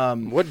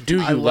 What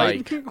do you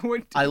like?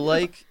 I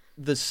like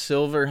the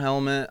silver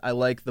helmet. I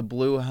like the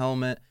blue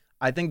helmet.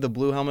 I think the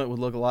blue helmet would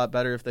look a lot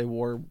better if they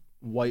wore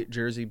white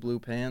jersey, blue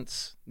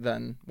pants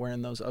than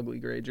wearing those ugly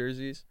gray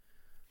jerseys.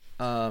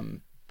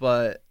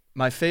 But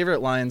my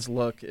favorite Lions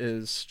look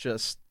is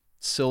just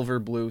silver,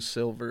 blue,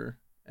 silver,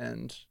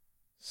 and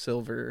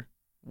silver,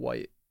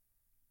 white,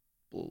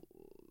 blue.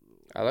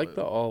 I like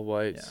the all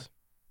whites.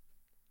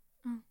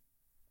 Yeah.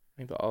 I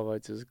think the all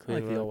whites is I clean.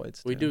 like the all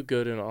whites. We do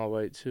good in all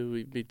white too.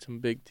 We beat some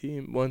big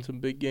team, won some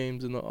big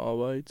games in the all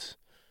whites.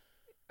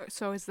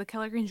 So is the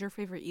Keller Greens your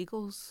favorite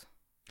Eagles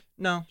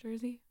No,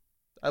 jersey?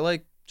 I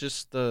like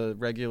just the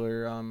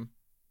regular.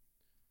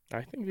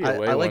 I think the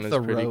away I like one the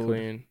is pretty road.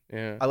 clean.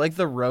 Yeah. I like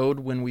the road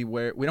when we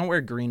don't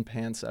wear green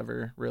pants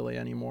ever really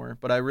anymore,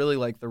 but I really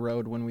like the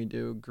road when we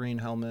do green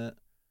helmet,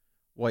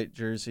 white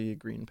jersey,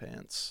 green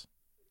pants.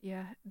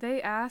 Yeah,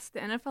 the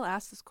NFL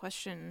asked this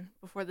question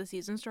before the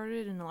season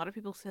started, and a lot of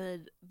people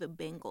said the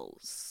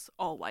Bengals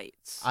all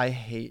whites I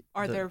hate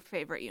are the, their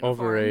favorite uniforms.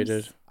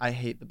 Overrated. I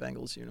hate the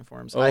Bengals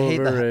uniforms. I hate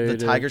the Overrated.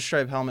 tiger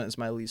stripe helmet is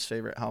my least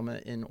favorite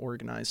helmet in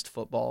organized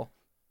football.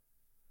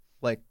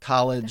 Like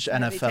college,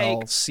 That's a heavy NFL,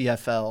 take.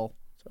 CFL.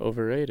 It's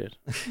overrated.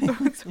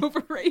 It's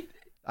overrated.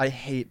 I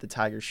hate the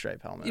tiger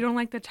stripe helmet. You don't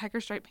like the tiger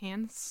stripe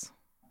pants?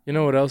 You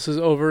know what else is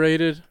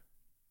overrated?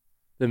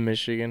 The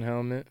Michigan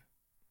helmet.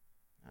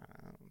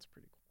 That's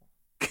pretty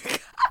cool.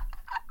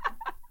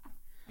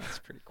 That's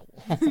pretty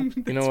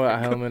cool. You know what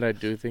helmet I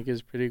do think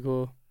is pretty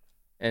cool?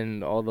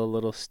 And all the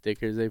little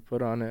stickers they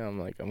put on it, I'm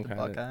kind of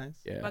Buckeyes?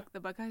 yeah. The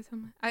Buckeyes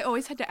helmet. I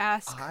always had to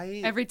ask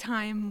I every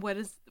time, what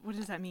does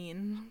that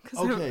mean?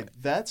 'Cause Okay,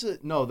 that's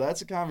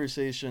a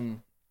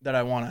conversation that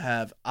I want to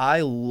have.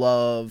 I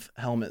love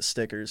helmet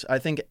stickers. I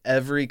think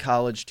every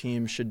college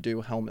team should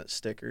do helmet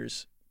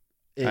stickers.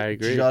 I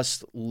agree. It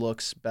just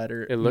looks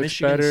better. It looks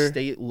Michigan better.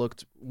 State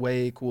looked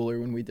way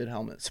cooler when we did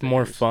helmet It's stickers.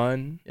 more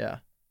fun. Yeah.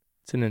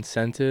 It's an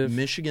incentive.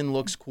 Michigan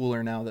looks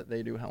cooler now that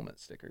they do helmet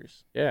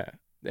stickers. Yeah.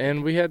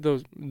 And we had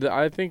those.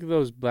 I think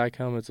those black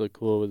helmets look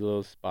cool with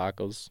those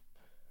sparkles.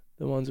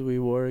 The ones that we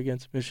wore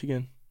against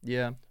Michigan.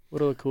 Yeah.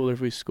 Would have looked cooler if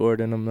we scored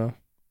in them, though.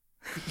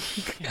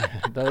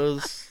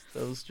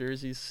 Those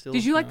jerseys still.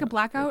 Did you like the not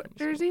blackout look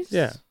themselves. jerseys?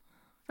 Yeah.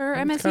 For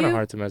It's MSU? kind of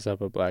hard to mess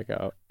up a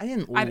blackout. I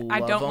didn't I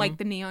love don't them. like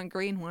the neon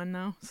green one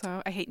though,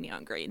 so I hate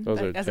neon green Those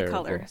are as a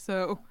color. terrible.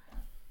 So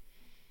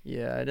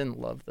Yeah, I didn't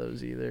love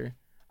those either.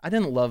 I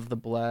didn't love the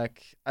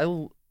black. I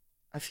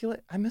feel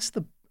like I missed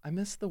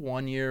the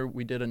 1 year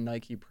we did a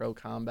Nike Pro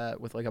Combat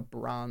with like a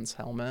bronze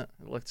helmet.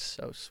 It looked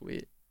so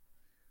sweet.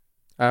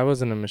 I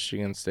wasn't a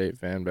Michigan State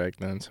fan back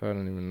then, so I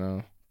don't even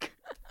know.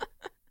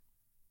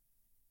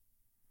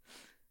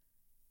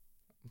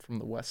 I'm from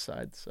the west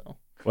side, so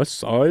What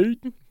side?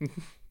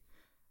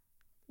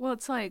 well,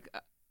 it's like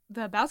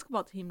the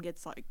basketball team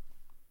gets like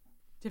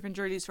different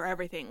jerseys for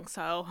everything.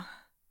 So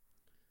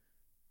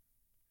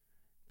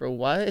bro,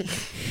 why?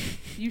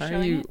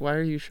 Why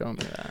are you showing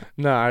me that?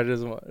 No, I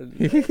just want.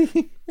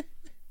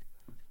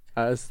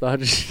 I just thought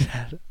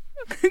that.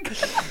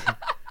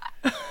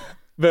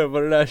 But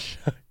what did I show?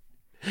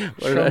 What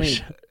did Show I me.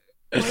 show?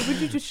 what would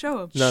you just show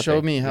them? Nothing.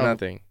 Show me how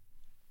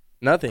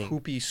Nothing.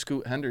 poopy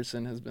Scoot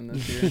Henderson has been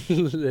this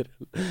year.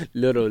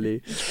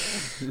 Literally.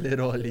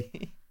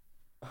 Literally.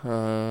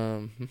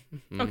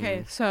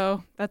 Okay,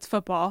 so that's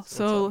football.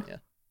 So What's up, yeah.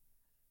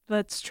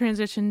 let's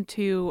transition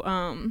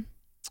to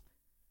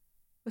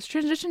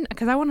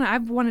because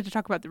I've wanted to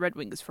talk about the Red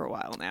Wings for a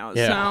while now.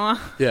 Yeah.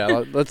 So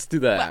Yeah, let's do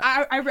but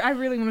that. I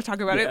really want to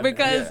talk about Yeah, it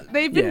because yeah.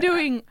 they've been Yeah.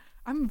 doing.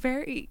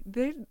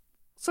 They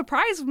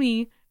surprised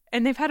me,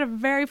 and they've had a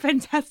very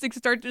fantastic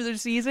start to their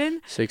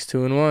season.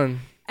 6-2-1.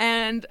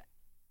 And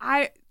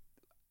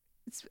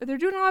they're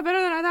doing a lot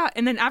better than I thought.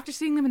 And then after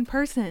seeing them in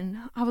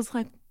person, I was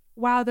like,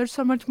 wow, they're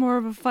so much more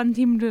of a fun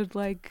team to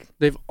like.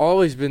 They've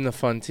always been the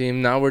fun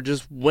team. Now we're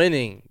just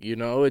winning. You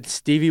know, it's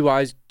Stevie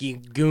Y's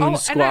goon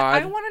squad. And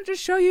I wanted to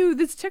show you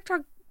this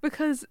TikTok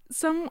because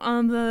some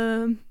on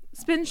the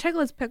Spin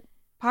Checklist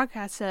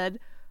podcast said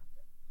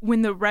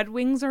when the Red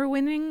Wings are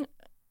winning,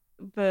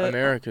 the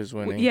America's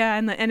winning. Yeah,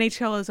 and the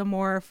NHL is a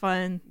more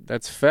fun.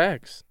 That's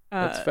facts.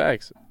 That's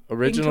facts.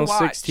 Original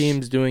watch. 6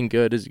 teams doing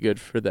good is good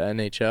for the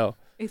NHL.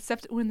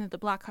 Except when the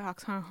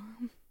Blackhawks, huh?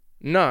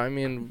 No, I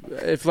mean,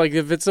 if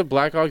it's the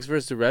Blackhawks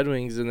versus the Red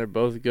Wings and they're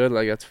both good,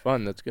 like that's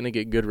fun. That's gonna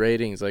get good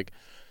ratings. Like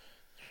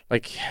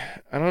Like,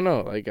 I don't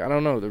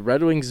know. The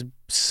Red Wings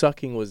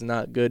sucking was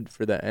not good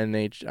for the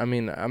NH. I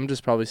mean, I'm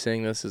just probably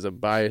saying this as a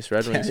biased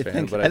Red Wings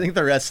fan, but I think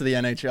the rest of the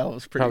NHL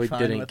was pretty probably fine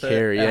didn't with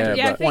care. it.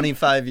 Yeah, After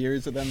 25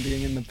 years of them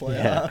being in the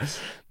playoffs.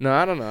 No,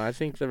 I don't know. I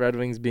think the Red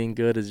Wings being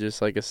good is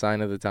just like a sign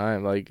of the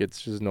time. Like,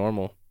 it's just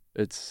normal.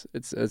 It's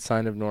a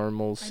sign of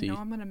normalcy. I know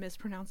I'm gonna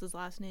mispronounce his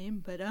last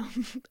name, but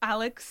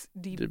Alex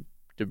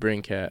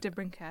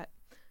DeBrincat.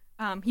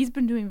 He's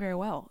been doing very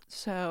well.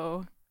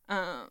 So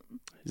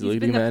he's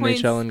leading the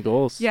NHL in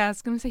goals. Yeah, I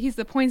was gonna say he's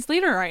the points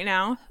leader right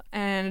now,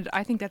 and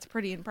I think that's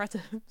pretty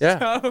impressive. Yeah,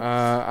 So.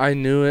 I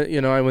knew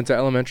it. I went to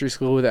elementary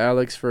school with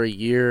Alex for a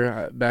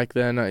year. Back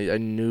then, I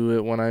knew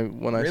it when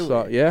I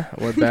saw. Yeah,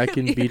 I went back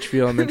in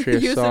Beachview Elementary.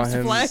 I saw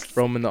him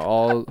roaming the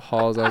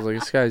halls. I was like,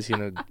 this guy's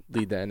gonna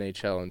lead the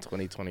NHL in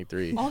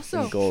 2023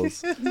 also, in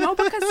goals. No,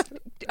 because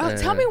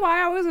tell me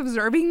why I was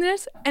observing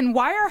this, and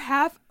why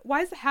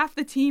is half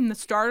the team the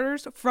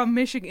starters from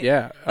Michigan?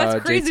 Yeah,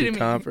 that's crazy JT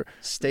to me.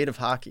 State of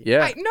hockey.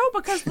 Yeah, I know,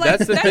 because like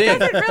that's the that thing.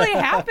 doesn't really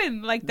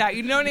happen like that.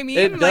 You know what I mean?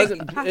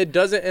 It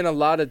doesn't in a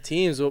lot of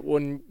teams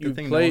when you Good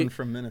thing play. No one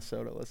from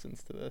Minnesota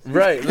listens to this.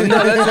 Right. No,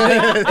 that's the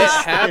thing. It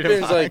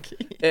happens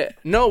like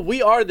no,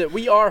 we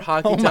are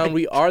hockey town.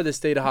 We are the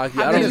state of hockey.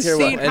 I don't care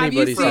what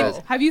anybody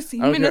says. Have you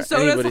seen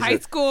Minnesota's high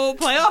school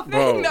playoff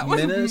thing? That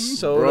was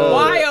Minnesota,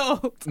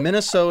 wild.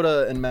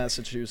 Minnesota and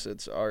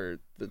Massachusetts are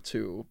the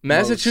two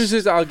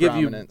Massachusetts, I'll give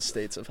you prominent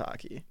states of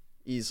hockey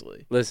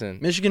easily. Listen,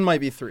 Michigan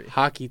might be 3.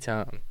 Hockey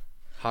town.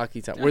 We're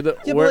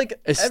everyone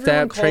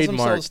established calls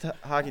trademark. themselves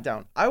hockey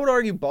town. I would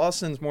argue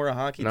Boston's more a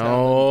hockey town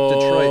No. than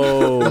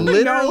Detroit.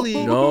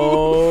 Literally,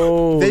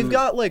 No. they've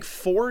got like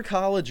 4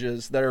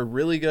 colleges that are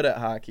really good at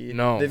hockey.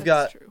 No. They've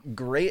got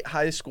great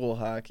high school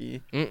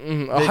hockey.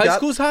 High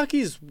school's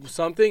hockey is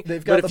something.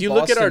 They've got but if you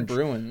look at our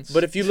Bruins.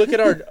 But if you look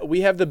at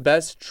we have the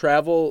best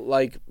travel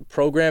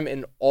program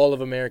in all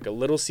of America.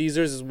 Little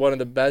Caesars is one of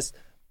the best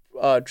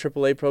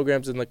AAA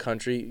programs in the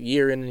country,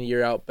 year in and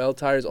year out. Bell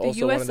Tire is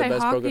also one of the best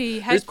programs. Hockey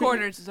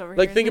headquarters is over here.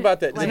 Like, think about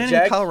that. Isn't it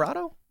in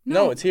Colorado?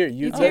 No, it's here.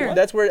 It's here.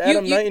 That's where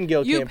Adam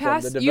Nightingale came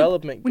pass, from. The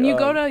development. When you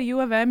go to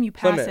U of M, you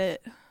pass Plymouth.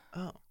 it.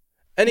 Oh.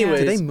 Anyways,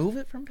 did they move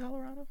it from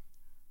Colorado?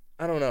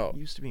 I don't know. It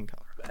used to be in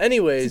Colorado.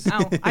 Anyways,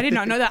 Oh, I did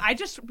not know that.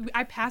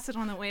 I pass it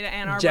on the way to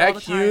Ann Arbor. Jack all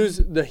the time. Hughes,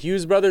 the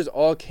Hughes brothers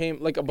all came.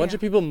 Like a bunch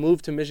of people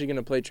moved to Michigan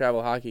to play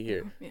travel hockey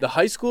here. Yeah. The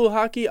high school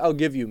hockey, I'll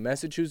give you.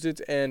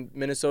 Massachusetts and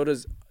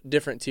Minnesota's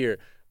different tier,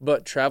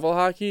 but travel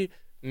hockey,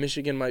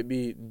 Michigan might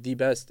be the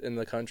best in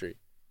the country.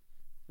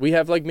 We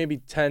have like maybe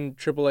 10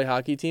 AAA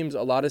hockey teams.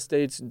 A lot of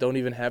states don't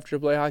even have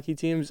AAA hockey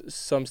teams.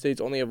 Some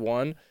states only have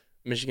 1.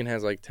 Michigan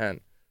has like 10.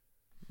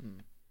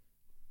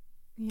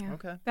 Yeah.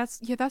 Okay. That's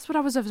what I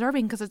was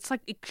observing, because it's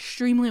like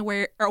extremely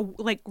rare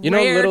Little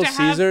to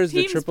have Caesars,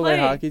 the teams AAA play.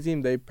 hockey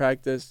team, they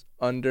practice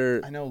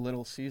under. I know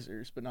Little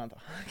Caesars, but not the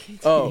hockey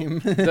Oh, team.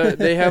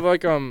 they have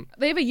like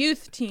They have a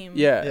youth team.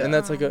 Yeah, Yeah. and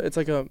that's it's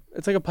like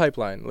a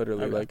pipeline,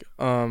 literally.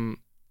 Okay.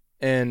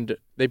 And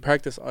they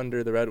practice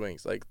under the Red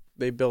Wings. Like,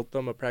 they built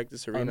them a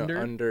practice arena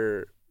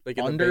under like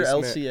in Under the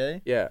basement.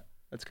 LCA? Yeah,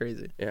 That's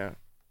crazy. yeah.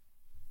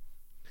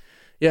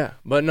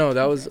 But no,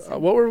 that was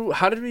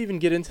how did we even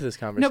get into this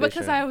conversation? No,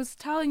 because I was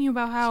telling you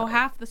about how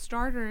half the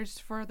starters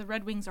for the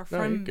Red Wings are No,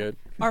 you're from good.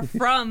 are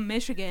from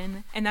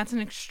Michigan, and that's an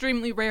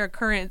extremely rare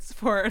occurrence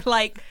for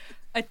like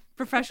a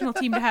professional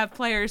team to have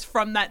players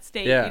from that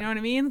state. Yeah. You know what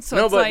I mean? So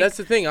no, it's but like, that's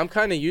the thing. I'm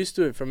kind of used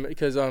to it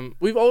because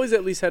we've always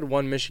at least had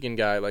one Michigan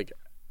guy like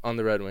on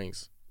the Red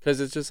Wings, because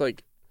it's just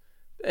like.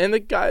 And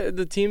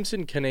the teams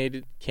in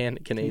Canada,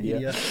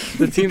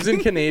 the teams in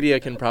Canada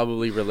can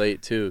probably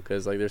relate too,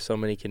 because like there's so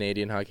many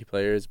Canadian hockey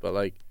players. But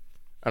like,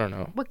 I don't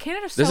know. But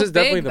Canada's This so is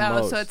definitely big the though,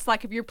 most. so it's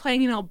like if you're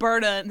playing in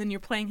Alberta and then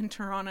you're playing in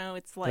Toronto,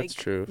 it's like That's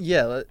true.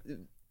 Yeah,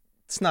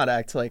 let's not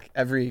act like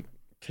every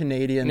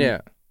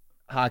Canadian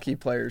hockey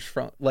player's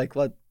from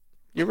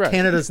You're right.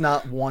 Canada's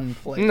not one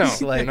place.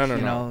 No. You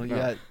No.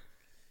 got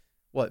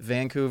what,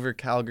 Vancouver,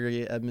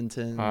 Calgary,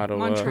 Edmonton,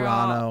 Ottawa.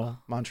 Toronto,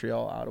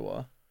 Montreal,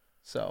 Ottawa.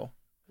 So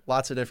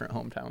lots of different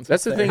hometowns.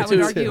 That's the up thing, there. I would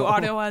too. argue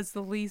Ottawa's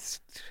the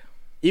least.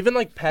 Even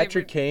like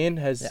Patrick Favorite. Kane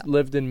has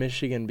lived in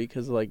Michigan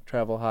because of like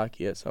travel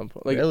hockey at some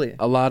point. Like Really?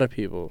 a lot of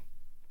people.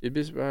 You'd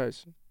be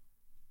surprised.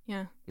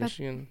 Yeah,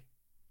 Michigan.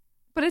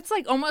 but it's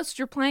like almost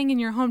you're playing in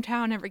your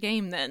hometown every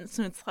game then,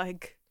 so it's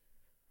like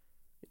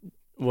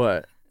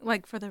What?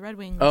 for the Red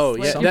Wings. Oh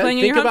like, yeah. you're playing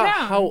in Think your about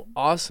hometown. how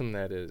awesome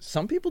that is.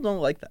 Some people don't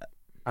like that.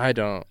 I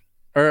don't.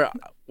 Or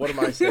what am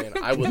I saying?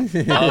 I would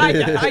love I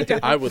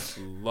don't. I would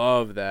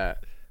love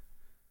that.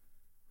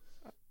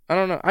 I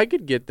don't know. I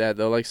could get that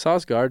though. Like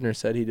Sauce Gardner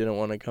said he didn't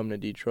want to come to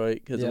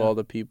Detroit because of Yeah. all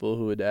the people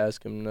who would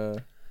ask him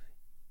to.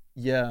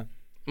 Yeah.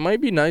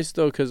 Might be nice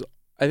though, because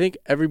I think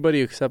everybody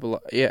except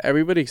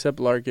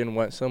Larkin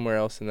went somewhere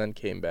else and then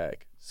came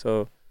back.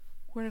 So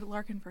Where did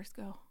Larkin first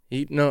go?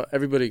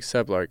 everybody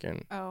except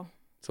Larkin. Oh,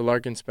 So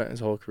Larkin spent his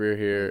whole career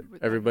here.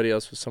 With Everybody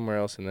else was somewhere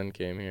else and then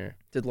came here.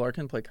 Did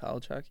Larkin play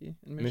college hockey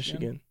in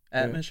Michigan?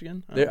 At Yeah.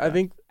 Michigan? Oh, I okay.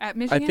 think at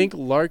Michigan.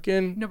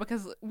 Larkin. No,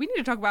 because we need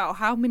to talk about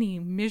how many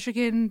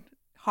Michigan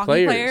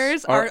hockey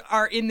Players players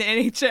are in the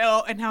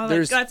NHL and how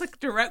like, that's like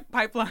direct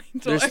pipeline.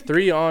 There's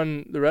 3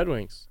 on the Red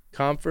Wings: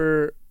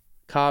 Comfer,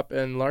 Kopp,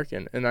 and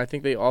Larkin, and I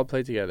think they all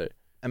play together.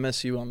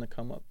 MSU on the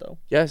come up though.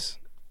 Yes,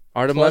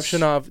 Artem Plus-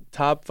 Levshinov,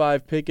 top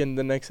 5 pick in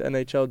the next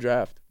NHL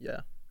draft.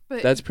 Yeah.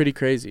 But That's pretty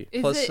crazy.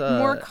 is Plus, it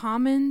more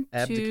common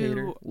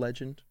Abdicator to?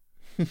 legend.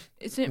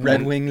 Is it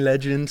Red more, Wing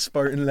legend,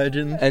 Spartan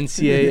legend.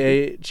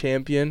 NCAA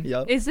champion,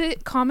 Yep. Is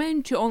it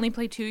common to only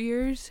play 2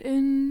 years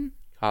in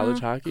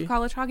college hockey.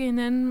 college hockey, and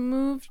then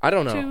move I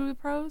don't know. to the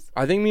pros?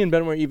 I think me and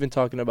Ben were even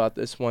talking about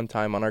this one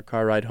time on our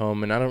car ride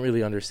home, and I don't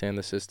really understand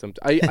the system.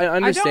 I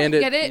understand I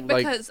don't get it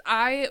like, because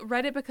I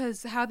read it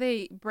because how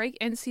they break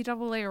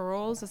NCAA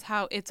rules is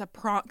how it's a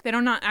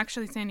they're not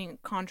actually signing a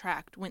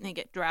contract when they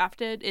get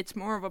drafted. It's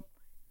more of a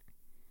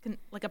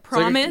like a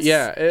promise.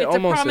 It it's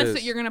almost a promise is.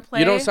 that you're gonna play.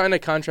 You don't sign a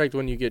contract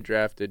when you get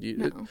drafted.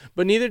 No.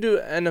 But neither do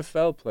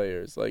NFL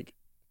players. Like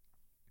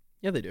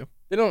Yeah, they do.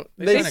 they don't.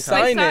 They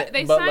sign it,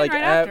 they but sign like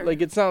right after.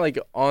 like it's not like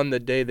on the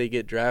day they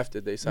get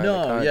drafted they sign a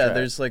contract. Yeah,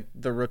 there's like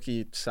the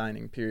rookie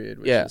signing period,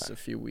 which Yeah. is a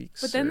few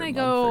weeks. But then or they a month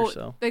or go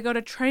so. they go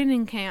to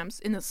training camps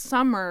in the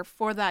summer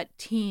for that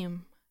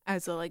team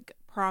as a like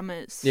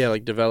promise. Yeah,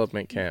 like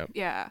development camp.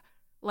 Yeah.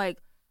 Like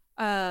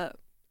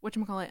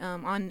whatchamacallit,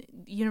 on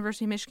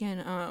University of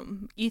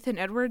Michigan, Ethan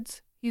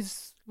Edwards,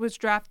 was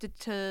drafted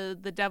to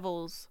the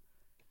Devils.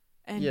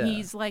 And Yeah.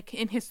 he's like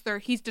in his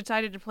he's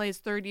decided to play his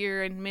 3rd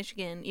year in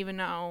Michigan, even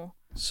though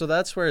So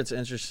that's where it's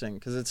interesting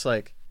because it's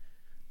like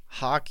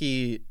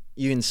hockey.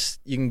 You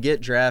can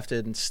get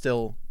drafted and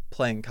still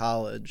play in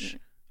college.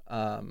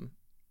 NFL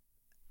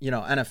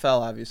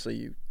obviously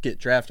you get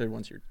drafted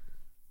once you're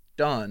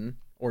done,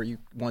 or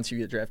once you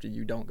get drafted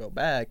you don't go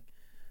back.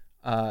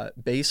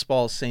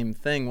 Baseball, same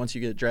thing. Once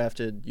you get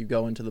drafted, you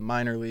go into the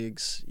minor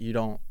leagues. You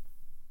don't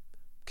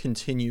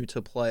continue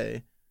to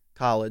play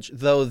college,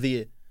 though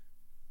the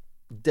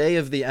day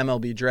of the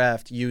MLB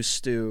draft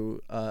used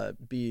to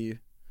be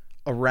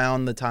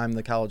around the time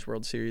the College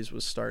World Series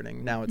was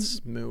starting. Now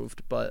it's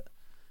moved, but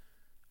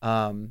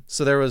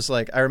so there was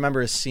I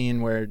remember a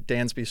scene where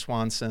Dansby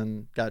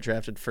Swanson got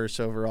drafted 1st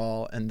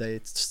overall, and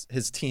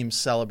his team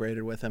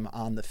celebrated with him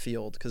on the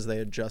field because they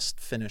had just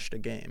finished a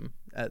game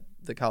at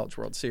the College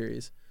World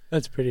Series.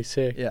 That's pretty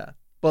sick. Yeah,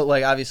 but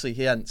obviously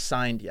he hadn't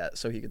signed yet,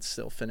 so he could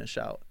still finish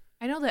out.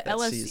 I know that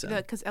season.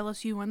 because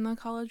LSU won the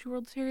College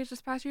World Series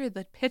this past year,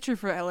 the pitcher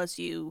for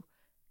LSU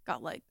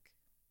got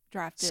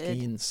drafted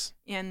Skeens.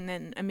 and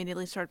then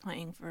immediately started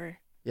playing for.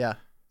 Yeah.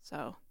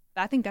 So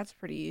I think that's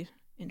pretty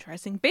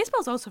interesting.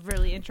 Baseball's also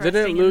really interesting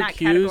Didn't in that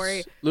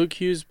category. Luke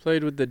Hughes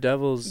played with the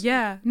Devils?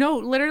 Yeah, no,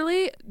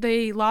 literally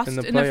they lost In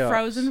the in the playoffs.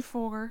 Frozen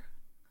Four.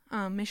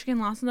 Michigan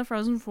lost in the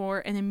Frozen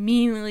Four, and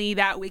immediately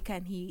that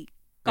weekend he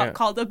got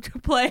called up to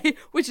play,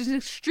 which is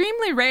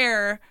extremely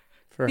rare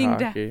for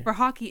hockey. for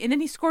hockey. And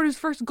then he scored his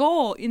first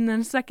goal in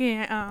the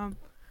second.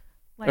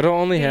 It'll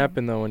only game.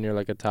 happen though when you're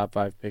a top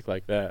 5 pick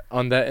like that.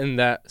 In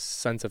that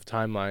sense of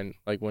timeline,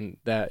 when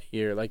that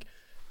year,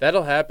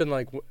 that'll happen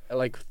like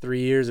 3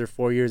 years or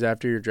 4 years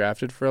after you're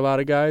drafted for a lot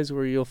of guys,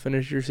 where you'll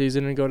finish your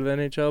season and go to the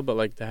NHL.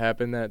 But to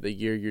happen that the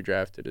year you're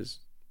drafted is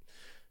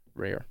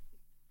rare.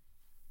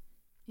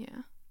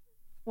 Yeah.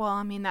 Well,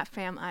 I mean that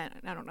family.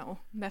 I don't know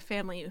that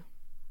family.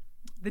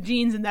 The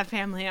genes in that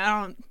family.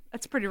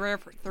 That's pretty rare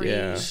for 3.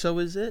 Yeah. So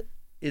is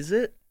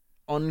it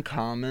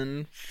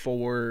uncommon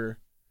for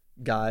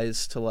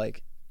guys to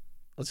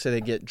let's say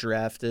they get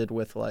drafted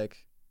with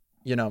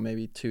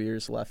maybe 2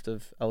 years left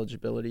of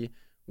eligibility?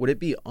 Would it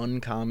be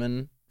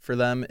uncommon for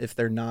them, if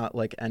they're not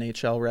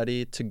NHL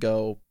ready, to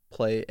go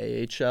play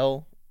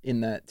AHL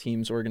in that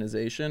team's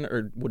organization,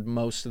 or would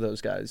most of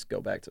those guys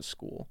go back to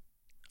school?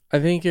 I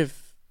think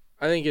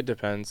it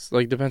depends.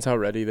 Depends how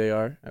ready they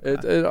are.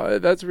 Okay.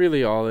 That's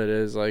really all it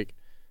is. I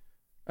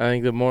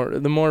think the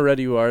more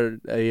ready you are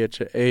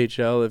at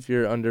AHL, if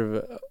you're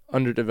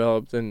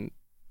underdeveloped and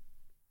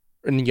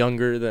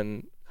younger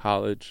than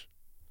college.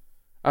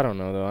 I don't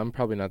know though. I'm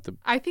probably not the.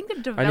 I think the I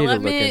need to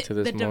development look into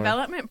this more.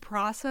 development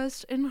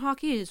process in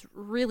hockey is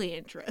really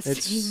interesting.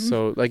 It's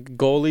so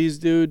goalies,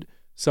 dude.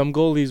 Some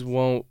goalies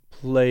won't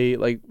play.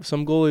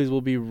 Some goalies will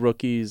be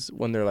rookies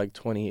when they're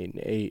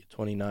 28,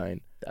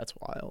 29. That's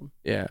wild.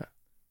 Yeah.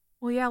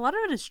 Well, yeah, a lot of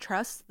it is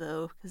trust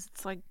though, because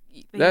it's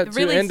That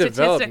really too, and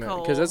development,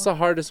 statistical. because that's the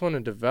hardest one to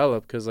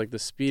develop. Because the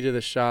speed of the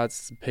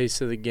shots, the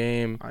pace of the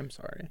game. I'm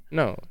sorry.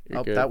 No,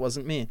 you're good. That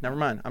wasn't me. Never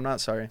mind. I'm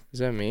not sorry. Is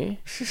that me?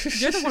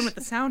 You're the one with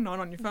the sound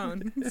on your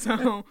phone.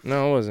 So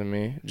No, it wasn't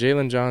me.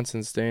 Jalen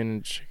Johnson staying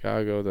in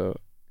Chicago though.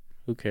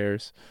 Who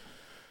cares?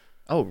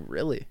 Oh,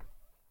 really?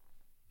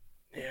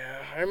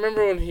 Yeah, I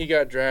remember when he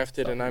got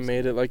drafted, and I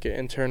made it an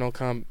internal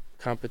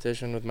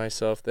competition with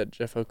myself that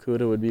Jeff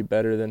Okuda would be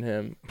better than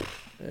him,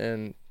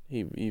 and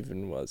he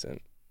even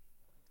wasn't.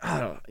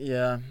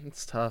 Yeah,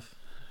 it's tough.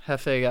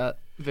 Hefe got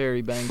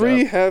very banged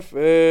Free up.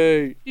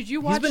 Hefe. did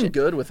you He's watch? been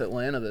good with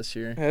Atlanta this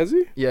year. Has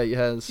he? Yeah, he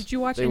has. Did you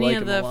watch They any like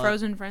of him a the lot.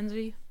 Frozen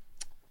Frenzy?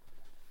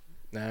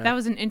 Nah. That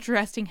was an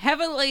interesting,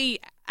 heavily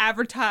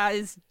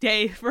advertised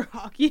day for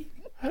hockey.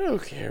 I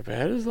don't care,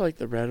 man. I just like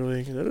the Red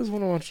Wings. I just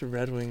want to watch the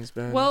Red Wings,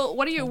 man. Well,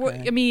 what do you?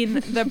 Okay. I mean,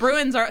 the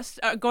Bruins are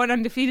going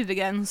undefeated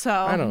again, so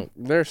I don't.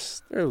 They're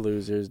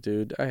losers,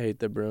 dude. I hate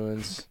the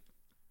Bruins.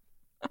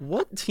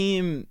 What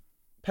team?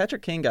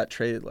 Patrick Kane got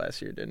traded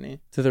last year, didn't he?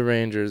 To the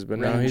Rangers, but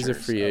now he's a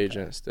Rangers, free okay.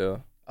 agent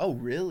still. Oh,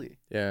 really?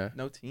 Yeah,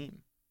 No team.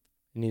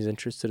 and he's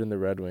interested in the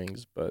Red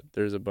Wings, but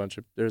there's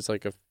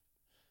like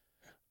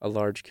a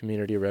large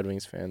community of Red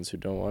Wings fans who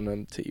don't want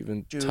him to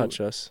even touch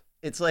us.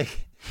 It's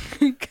like,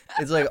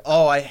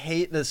 oh, I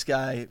hate this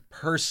guy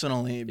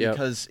personally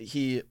because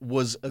he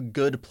was a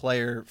good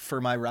player for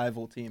my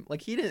rival team.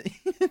 Like he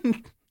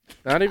didn't.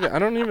 Not even. I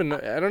don't even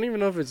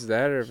know if it's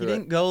that or if He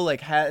didn't go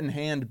like hat in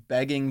hand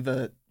begging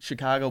the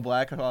Chicago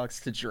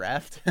Blackhawks to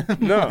draft him.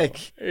 No, like,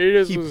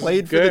 he he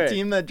played for the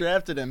team that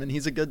drafted him, and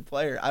he's a good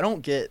player. I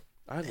don't get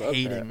I love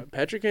hating. that.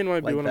 Patrick Kane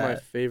might be like one of my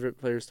that. favorite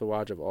players to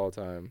watch of all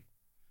time.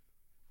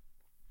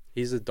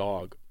 He's a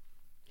dog.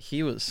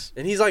 He was.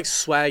 And he's like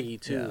swaggy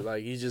too. Yeah.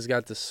 Like he's just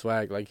got the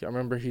swag. Like I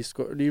remember he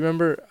scored. Do you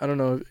remember? I don't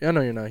know. I know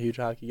you're not a huge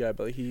hockey guy,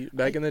 but he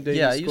back in the day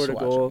Yeah, I he used scored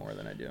to a watch goal it more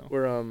than I do.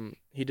 where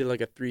he did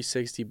like a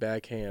 360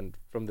 backhand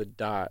from the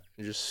dot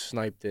and just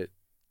sniped it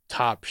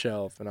top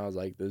shelf, and I was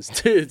like, this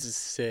dude's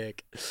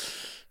sick.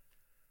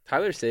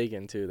 Tyler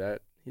Sagan too.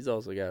 That he's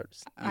also got.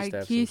 Used to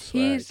have some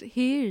swag.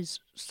 he is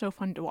so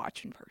fun to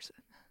watch in person.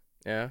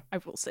 Yeah. I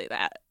will say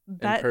that. In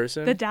That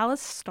person. the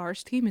Dallas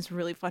Stars team is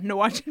really fun to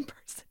watch in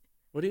person.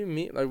 What do you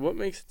mean? Like, what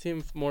makes a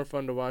team more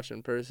fun to watch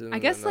in person? I than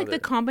guess like the another?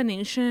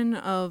 combination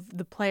of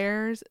the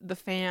players, the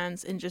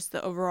fans, and just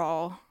the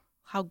overall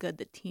how good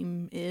the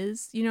team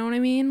is. You know what I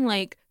mean?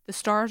 Like the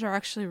Stars are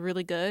actually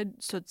really good,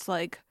 so it's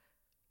like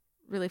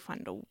really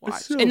fun to watch.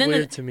 It's so and then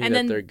weird to me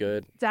that they're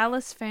good.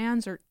 Dallas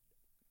fans are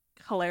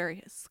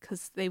hilarious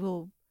because they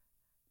will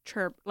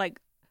chirp like.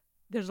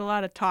 There's a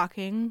lot of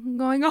talking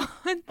going on,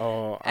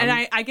 and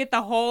I get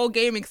the whole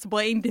game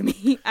explained to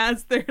me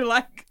as they're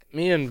like.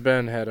 Me and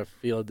Ben had a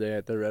field day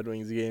at the Red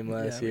Wings game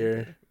last we year,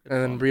 did. Good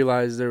and then fun.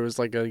 realized there was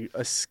like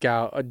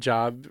a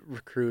job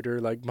recruiter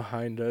like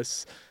behind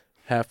us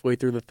halfway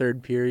through the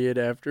third period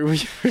after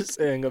we were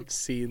saying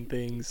obscene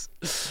things.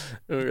 And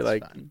we were It's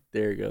like, fine.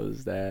 there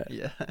goes that.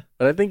 Yeah.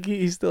 But I think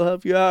he still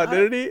helped you out,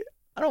 didn't he?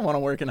 I don't want to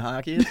work in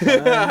hockey.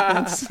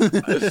 It's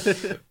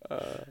fine.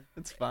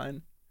 It's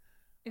fine.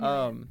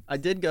 Anyway, I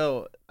did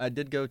go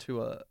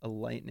to a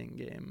Lightning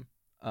game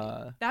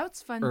that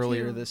was fun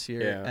earlier too. this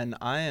year, Yeah.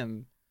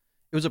 and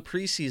it was a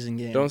preseason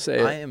game. Don't say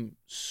it. I am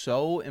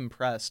so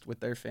impressed with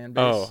their fan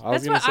base. Oh, I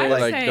was That's gonna what say I was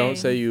like don't saying.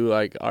 say you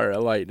like are a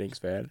Lightnings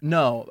fan.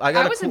 No,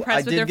 I was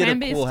impressed with did their get fan a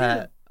base, cool too.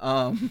 hat.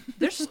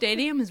 Their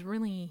stadium is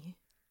really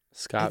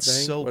Scott It's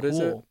Bank. so What cool. is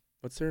it?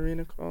 What's their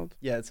arena called?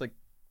 Yeah, it's like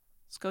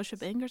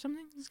Scotiabank or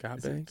something. Scott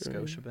is it Bank.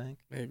 or- Scotiabank.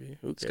 Maybe.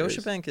 Who cares?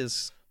 Scotiabank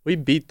is We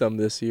beat them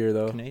this year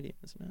though. Canadian,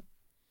 isn't it?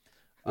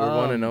 We're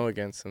 1-0 Um,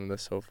 against them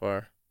this so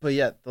far. But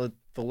yeah, the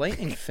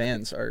Lightning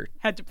fans are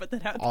Had to put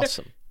that out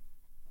awesome.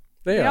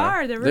 They They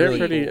are. are, they're They're really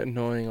pretty cool.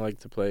 annoying like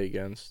to play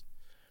against.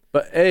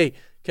 But hey,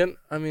 I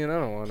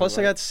don't want. Plus,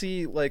 I got to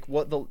see like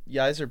what the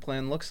Yeiser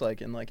plan looks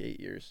like in like 8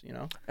 years. You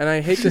know. And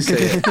I hate to say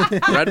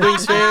it, Red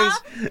Wings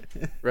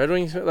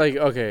fans, like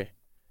okay,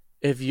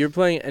 if you're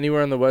playing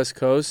anywhere on the West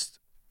Coast,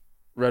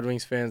 Red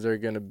Wings fans are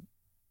gonna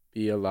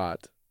be a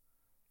lot.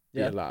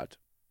 Yeah. Be a lot.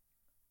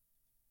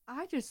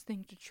 I just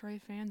think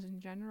Detroit fans in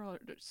general are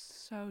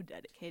just so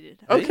dedicated.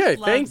 Okay,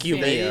 love thank you,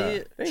 seeing-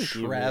 Mia. Thank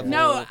you, Mia. travel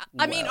No,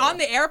 I mean well. on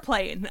the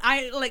airplane.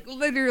 I like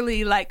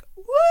literally like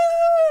woo,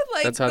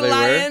 like That's how the they were?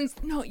 Lions.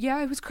 No,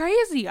 yeah, it was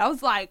crazy. I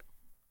was like,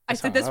 I That's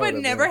said how this I would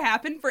would've never been.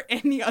 happen for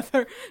any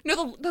other.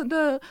 No,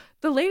 the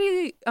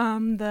lady,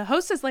 the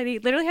hostess lady,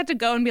 literally had to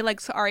go and be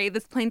like, sorry,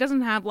 this plane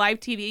doesn't have live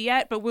TV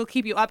yet, but we'll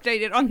keep you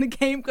updated on the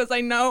game because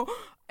I know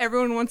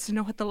everyone wants to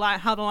know what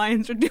how the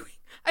Lions are doing.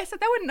 I said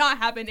that would not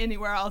happen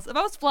anywhere else. If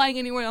I was flying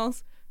anywhere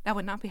else, that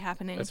would not be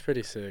happening. That's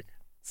pretty sick.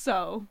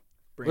 So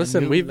Brand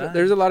Listen, new life.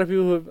 there's a lot of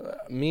people who have,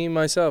 me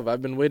myself,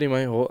 I've been waiting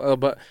my whole,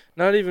 but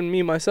not even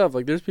me myself.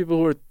 Like there's people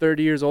who are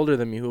 30 years older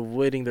than me who have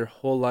waiting their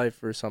whole life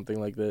for something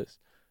like this,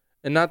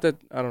 and not that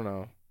I don't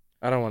know.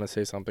 I don't want to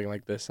say something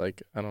like this.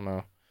 Like I don't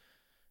know.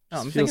 No,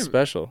 It I'm feels thinking-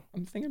 special.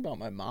 I'm thinking about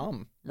my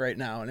mom right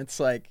now, and it's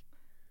like,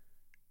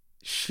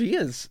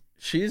 she's,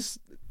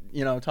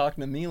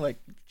 talking to me like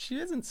she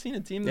hasn't seen a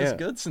team this Yeah.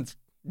 good since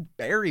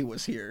Barry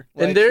was here.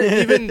 And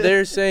Like-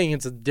 they're saying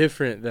it's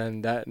different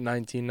than that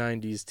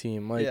 1990s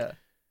team. Like yeah,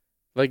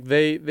 like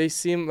they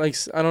seem like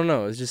I don't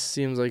know. It just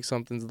seems like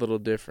something's a little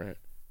different.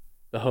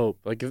 The hope,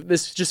 like if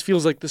this just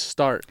feels like the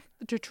start.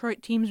 the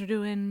Detroit teams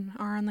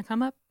are on the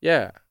come up.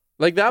 Yeah,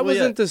 like that Well,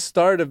 yeah. wasn't the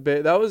start of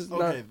it. That was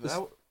okay.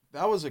 not.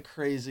 That was a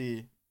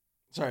crazy.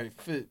 Sorry,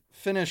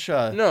 finish.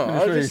 No, finish I what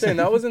was you're just saying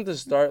that wasn't the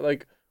start.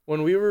 Like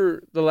when we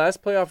were the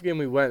last playoff game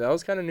we went, that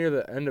was kind of near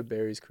the end of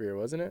Barry's career,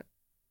 wasn't it?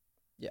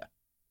 Yeah.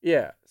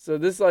 Yeah. So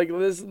the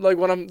Like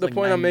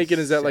point I'm making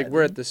is that like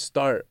we're 97? at the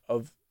start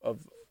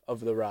of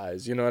the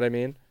rise. You know what I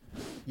mean?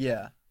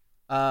 Yeah.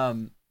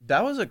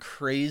 That was a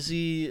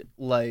crazy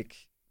like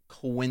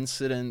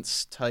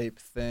coincidence type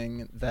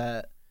thing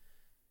that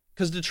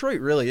because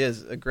Detroit really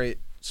is a great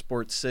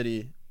sports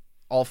city,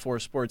 all 4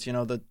 sports. You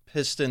know, the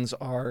Pistons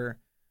are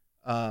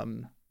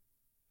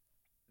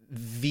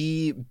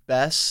the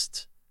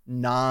best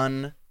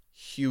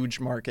non-huge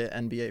market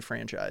NBA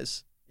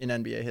franchise in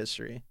NBA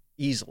history,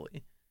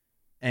 easily.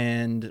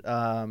 And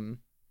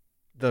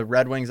the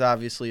Red Wings,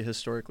 obviously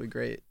historically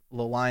great.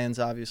 The Lions,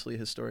 obviously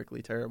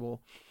historically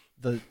terrible.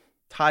 The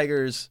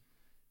Tigers,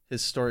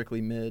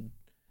 historically mid.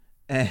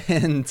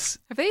 And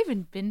have they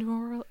even been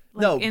to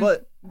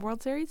a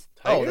World Series?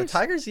 Oh, the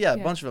Tigers, yeah, a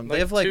bunch of them. Like they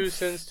have like 2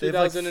 since they have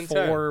like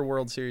 2010. 4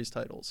 World Series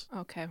titles.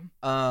 Okay.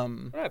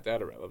 Not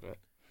that irrelevant.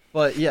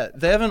 But yeah,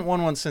 they haven't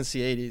won one since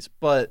the 80s.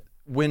 But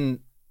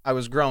when I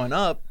was growing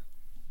up,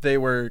 they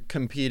were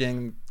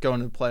competing, going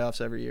to the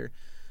playoffs every year.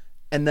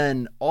 And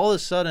then all of a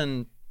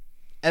sudden,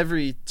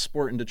 every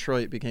sport in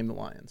Detroit became the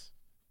Lions.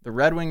 The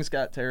Red Wings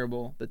got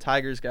terrible, the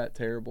Tigers got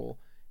terrible,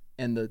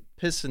 and the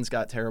Pistons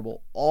got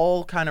terrible,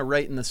 all kind of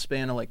right in the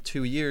span of like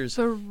 2 years.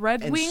 The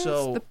Red Wings,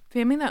 the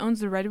family that owns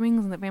the Red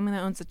Wings and the family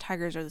that owns the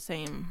Tigers are the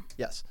same.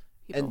 Yes.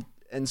 People.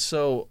 And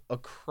so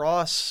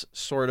across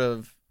sort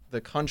of the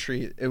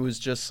country, it was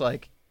just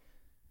like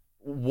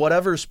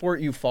whatever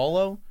sport you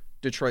follow,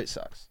 Detroit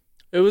sucks.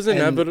 It was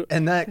inevitable.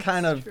 And that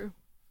kind of, true.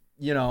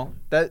 You know,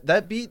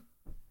 that beat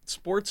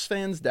sports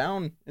fans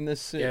down in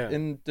this Yeah.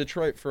 in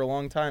Detroit for a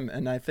long time.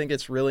 And I think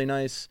it's really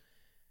nice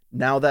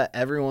now that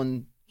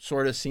everyone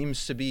sort of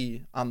seems to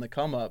be on the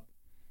come up.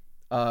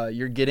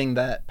 You're getting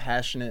that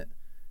passionate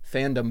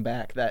fandom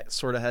back that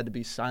sort of had to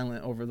be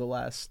silent over the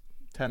last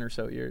 10 or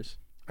so years.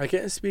 I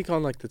can't speak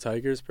on like the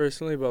Tigers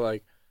personally, but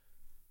like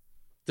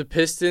the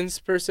Pistons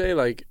per se,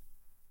 like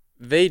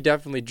they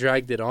definitely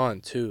dragged it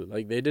on too.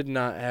 Like they did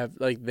not have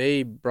like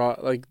they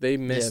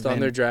missed on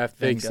their draft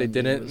picks. They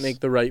didn't make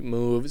the right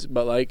moves.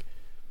 But like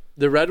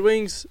the Red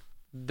Wings,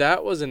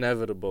 that was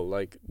inevitable.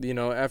 Like, you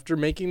know, after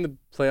making the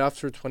playoffs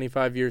for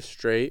 25 years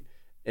straight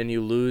and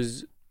you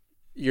lose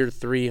your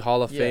 3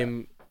 Hall of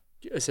Fame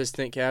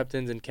assistant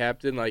captains and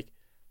captain, like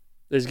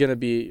there's going to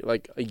be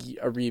like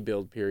a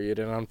rebuild period.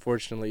 And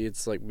unfortunately,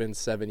 it's like been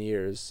 7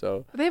 years.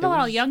 So But they have a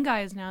lot of young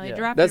guys now. They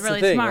drafted that's really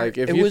the thing. smart. Like,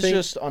 if It you was think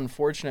just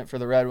unfortunate for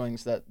the Red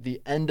Wings that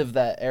the end of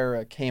that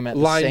era came at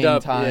the lined same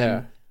up,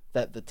 time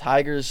that the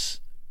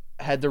Tigers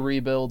had to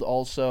rebuild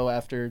also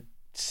after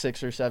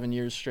 6 or 7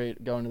 years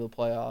straight going to the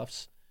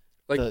playoffs.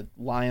 Like, the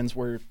Lions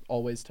were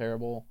always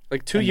terrible.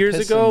 Like 2 and the years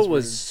Pistons ago were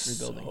was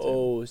rebuilding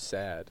so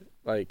sad.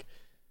 Like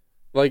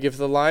if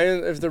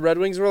the Red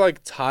Wings were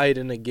like tied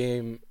in a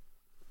game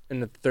in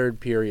the 3rd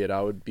period,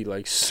 I would be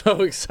like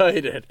so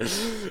excited.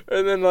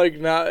 And then like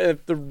now,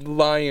 if the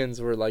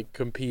Lions were like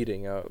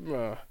competing,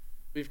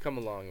 we've come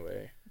a long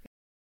way.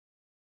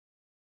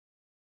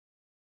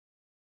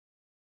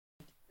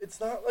 It's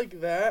not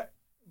like that,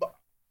 but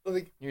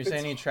like You're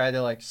saying he tried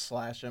to like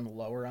slash him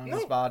lower on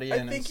his body?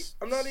 I'm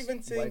not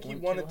even saying he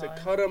wanted to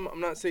cut him. I'm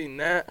not saying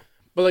that.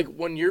 But like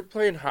when you're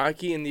playing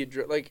hockey in the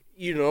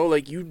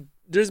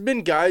there's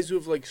been guys who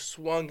have like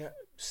swung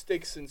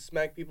sticks and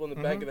smacked people in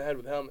the back of the head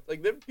with helmets.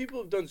 Like there people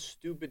have done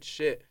stupid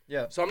shit.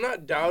 Yeah. So I'm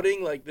not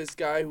doubting like this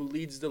guy who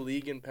leads the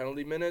league in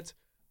penalty minutes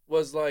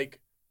was like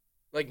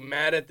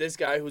mad at this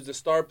guy who's the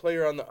star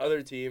player on the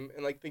other team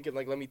and like thinking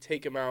like let me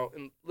take him out,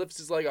 and lifts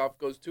his leg off,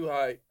 goes too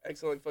high,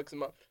 accidentally fucks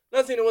him up. I'm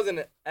not saying it wasn't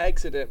an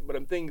accident, but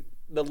I'm thinking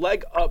the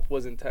leg up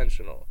was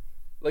intentional.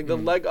 Like the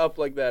leg up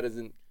like that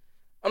isn't.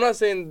 I'm not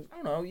saying. I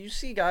don't know. You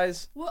see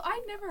guys. Well,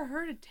 I never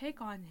heard a take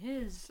on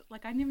his.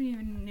 Like, I never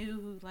even knew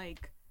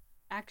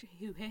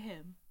who hit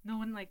him. No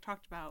one like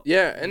talked about.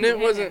 Yeah, and who it hit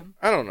wasn't. him.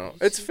 I don't know.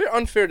 It's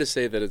unfair to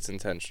say that it's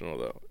intentional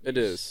though. It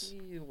is.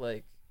 See,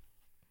 like,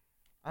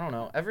 I don't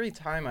know. Every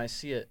time I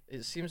see it,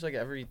 it seems like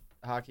every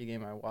hockey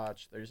game I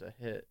watch, there's a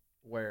hit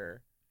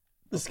where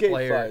The skate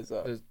flies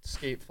up. The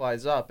skate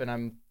flies up,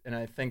 and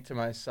I think to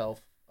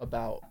myself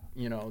about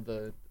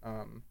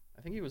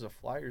I think he was a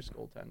Flyers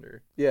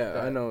goaltender.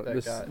 Yeah, I know.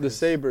 The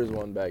Sabres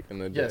won back in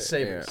the day. Yeah,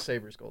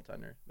 Sabres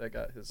goaltender. That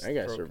got his That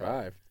guy throat cut.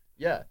 survived.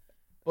 Yeah.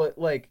 But,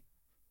 like,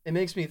 it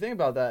makes me think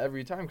about that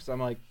every time because I'm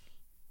like,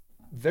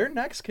 their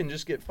necks can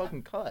just get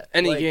fucking cut.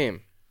 Any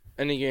game.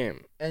 And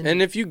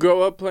if you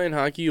grow up playing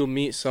hockey, you'll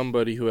meet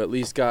somebody who at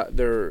least got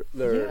their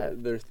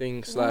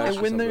thing slashed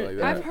or when something they're- like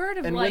that. I've heard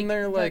of And like when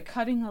they're, like-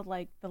 cutting of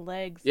like the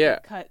legs. Yeah.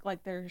 Like, cut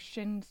like their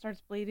shin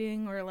starts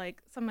bleeding or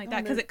like something like No,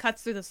 that because there- it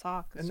cuts through the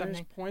sock or And there's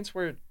something. points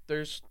where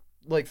there's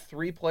like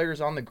 3 players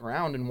on the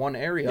ground in one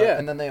area, Yeah.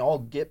 and then they all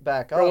get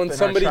back up. Or when and are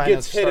somebody trying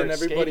gets to hit start and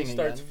everybody skating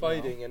starts again,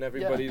 fighting and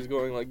everybody's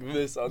going like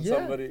this on Yeah.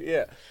 somebody.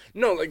 Yeah.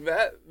 No, like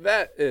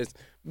that is.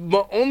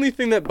 The only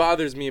thing that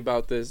bothers me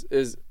about this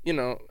is,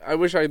 I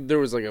wish there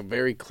was like a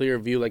very clear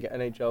view, like an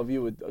NHL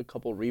view with a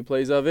couple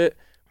replays of it.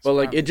 But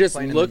like it just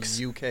Playing looks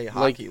in the UK like-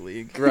 hockey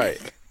league. right.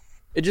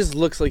 It just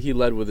looks like he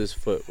led with his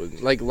foot.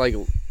 Like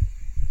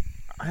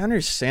I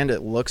understand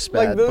it looks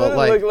bad, but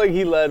like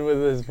he led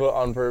with his foot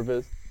on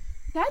purpose.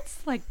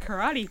 That's like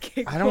karate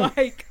kick. I don't-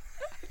 Like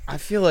I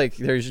feel like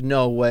there's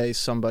no way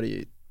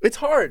somebody. It's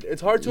hard.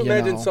 It's hard to You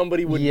imagine know,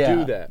 somebody would yeah,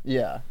 do that.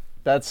 Yeah,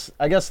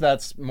 I guess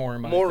that's more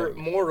my thing.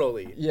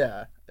 Morally.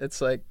 Yeah,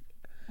 it's like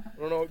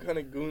I don't know what kind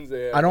of goons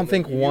they have. I don't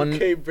think one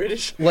UK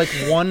British like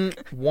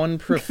one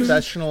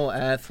professional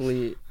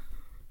athlete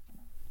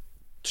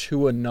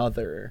to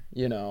another,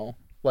 you know.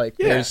 Like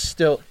there's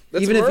still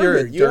That's even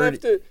murder. if you're a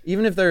dirty,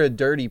 Even if they're a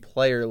dirty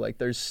player, like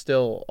there's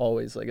still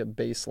always like a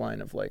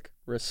baseline of like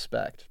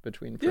respect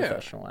between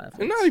professional athletes.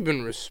 And not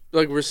even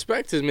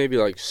respect is maybe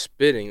like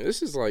spitting.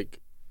 This is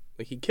like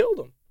he killed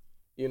him.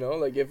 You know,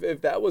 like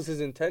if that was his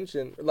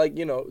intention, like,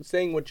 you know,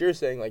 saying what you're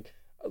saying, like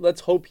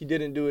let's hope he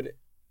didn't do it.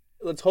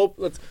 Let's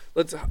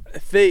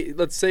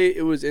say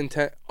it was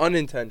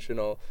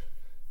unintentional.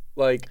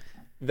 Like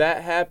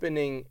that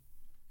happening,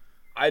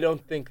 I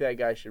don't think that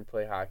guy should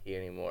play hockey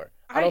anymore.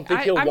 I don't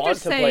think he'll want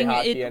to play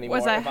hockey anymore.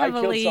 If I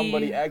killed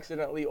somebody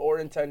accidentally or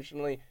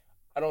intentionally,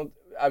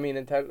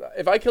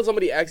 if I killed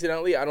somebody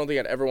accidentally, I don't think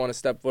I'd ever want to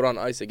step foot on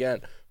ice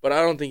again. But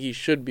I don't think he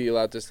should be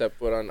allowed to step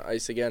foot on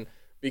ice again,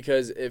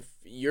 because if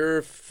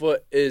your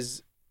foot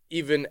is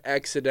even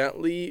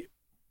accidentally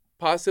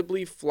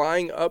possibly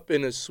flying up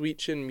in a sweet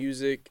chin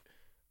music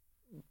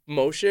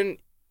motion,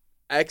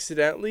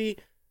 accidentally,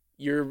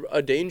 you're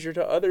a danger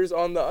to others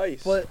on the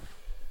ice. But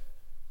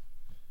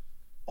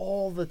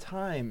all the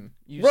time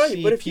you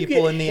see but if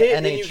people in the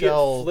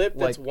NHL flipped,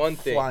 like that's one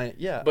thing. Flying,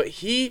 yeah. But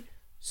he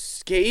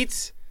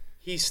skates,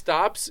 he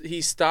stops,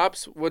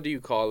 what do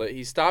you call it?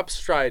 He stops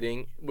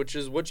striding, which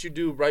is what you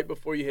do right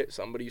before you hit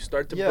somebody. You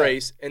start to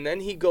brace, and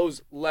then he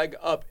goes leg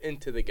up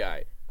into the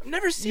guy. I've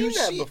never seen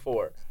that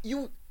before.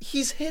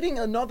 He's hitting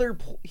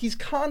he's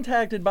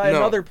contacted by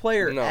another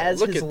player as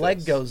his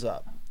leg goes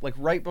up. Like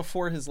right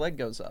before his leg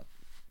goes up.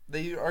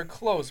 They are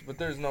close, but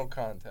there's no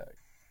contact.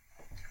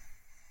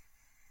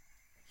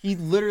 He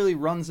literally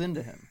runs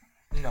into him.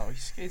 No, he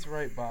skates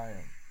right by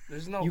him.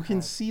 There's no You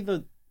can see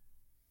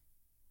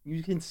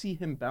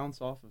him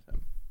bounce off of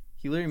him.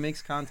 He literally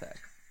makes contact.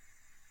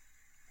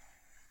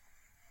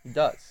 He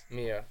does.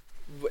 Mia,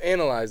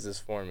 analyze this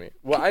for me.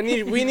 Well,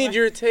 we need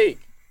your take.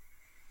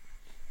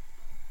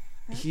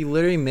 He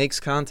literally makes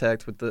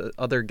contact with the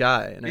other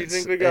guy, and you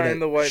think the guy in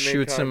the white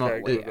shoots him up.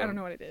 I don't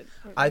know what it did.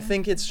 I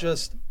think it's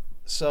just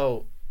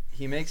so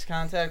he makes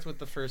contact with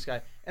the first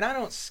guy, and I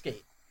don't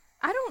skate.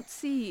 I don't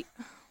see.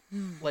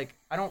 Like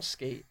I don't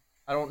skate.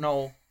 I don't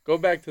know. Go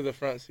back to the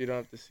front so you don't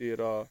have to see it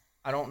all.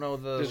 I don't know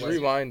the. Just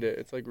rewind it.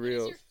 It's like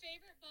real. What is your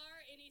favorite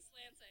bar in East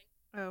Lansing?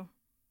 Oh,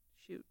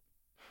 shoot!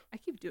 I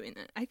keep doing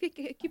that. I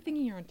keep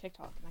thinking you're on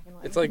TikTok, and I can.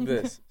 It's like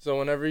this. So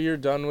whenever you're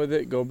done with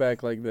it, go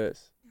back like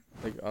this,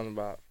 like on the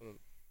bottom.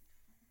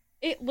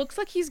 It looks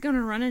like he's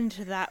gonna run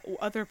into that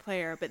other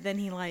player, but then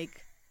he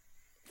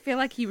feel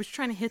like he was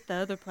trying to hit the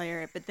other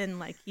player, but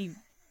then he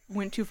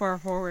went too far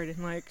forward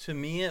and To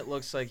me, it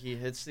looks like he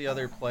hits the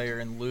other player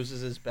and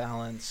loses his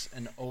balance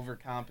and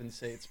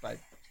overcompensates by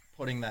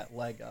putting that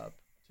leg up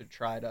to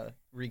try to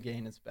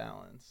regain his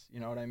balance. You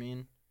know what I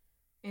mean?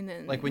 And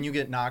then like when you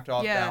get knocked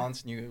off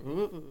balance and you go,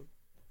 ooh.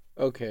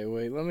 Okay,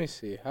 wait, let me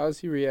see. How's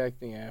he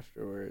reacting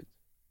afterwards?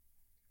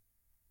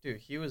 Dude,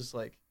 he was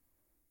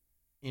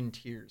in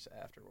tears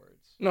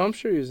afterwards. No, I'm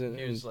sure he was in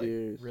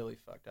tears. Really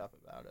fucked up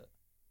about it.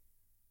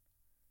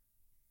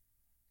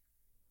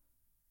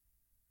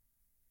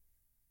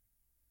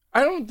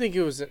 I don't think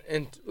it was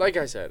like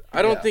I said,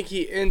 I don't think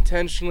he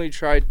intentionally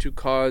tried to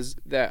cause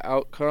that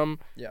outcome.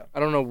 Yeah. I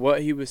don't know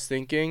what he was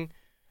thinking.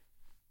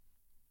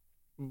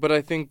 But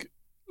I think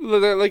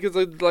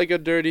it's like a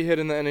dirty hit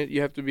in the end,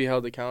 you have to be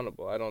held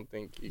accountable. I don't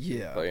think you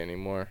can play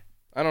anymore.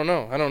 I don't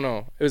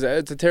know.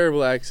 It's a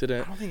terrible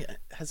accident. I don't think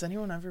has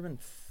anyone ever been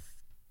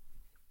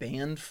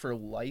banned for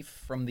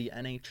life from the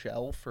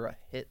NHL for a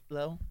hit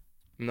though?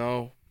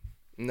 No.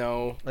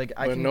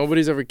 But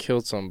nobody's ever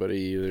killed somebody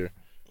either.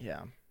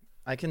 Yeah.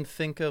 I can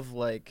think of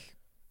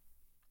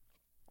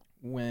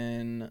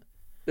when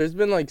there's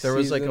been there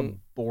was a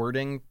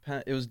boarding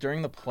it was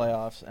during the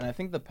playoffs, and I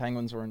think the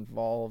Penguins were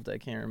involved. I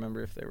can't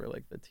remember if they were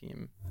the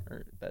team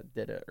or that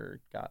did it or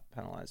got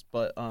penalized,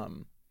 but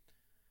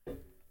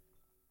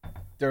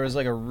there was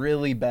a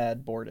really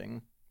bad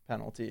boarding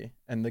penalty,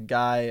 and the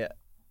guy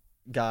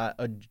got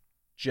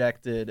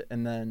ejected,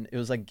 and then it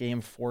was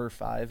game 4 or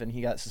 5, and he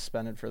got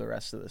suspended for the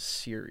rest of the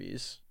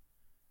series.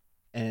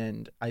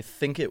 And I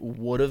think it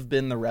would have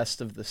been the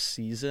rest of the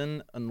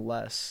season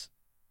unless,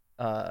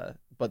 but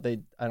I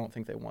don't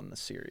think they won the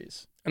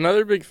series.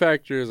 Another big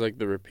factor is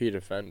the repeat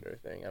offender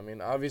thing. I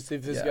mean, obviously,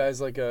 if this guy's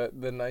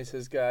the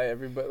nicest guy,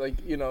 everybody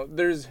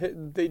there's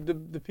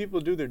the people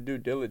do their due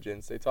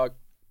diligence. They talk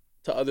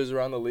to others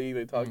around the league.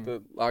 They talk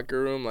to locker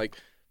room. If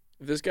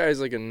this guy is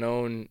a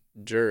known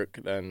jerk,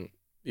 then.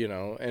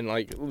 And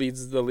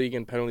leads the league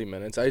in penalty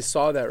minutes. I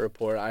saw that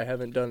report. I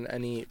haven't done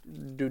any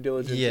due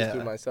diligence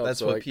into myself.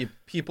 That's what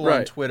people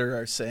on Twitter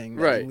are saying.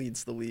 That he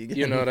leads the league.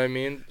 You know what I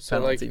mean?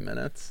 So penalty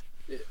minutes.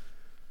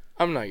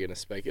 I'm not gonna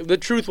speculate. The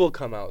truth will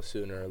come out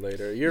sooner or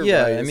later. You're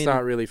right. It's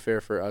not really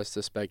fair for us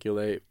to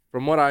speculate.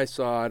 From what I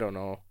saw, I don't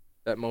know.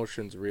 That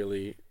motion's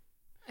really.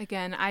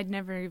 Again,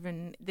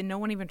 no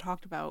one even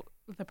talked about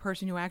the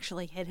person who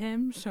actually hit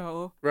him.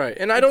 So. Right,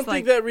 and I don't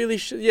think that really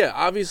should. Yeah,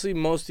 obviously,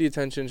 most of the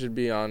attention should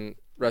be on.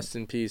 Rest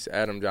in peace,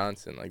 Adam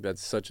Johnson.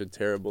 That's such a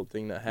terrible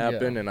thing that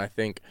happened, and I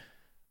think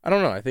I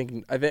don't know. I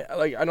think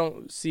like I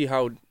don't see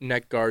how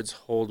neck guards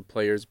hold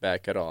players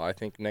back at all. I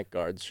think neck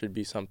guards should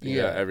be something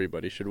that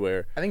everybody should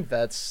wear. I think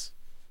that's,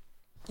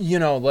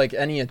 like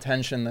any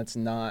attention that's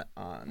not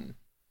on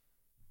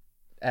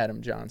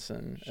Adam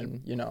Johnson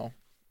and,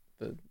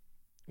 the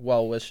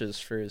well wishes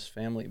for his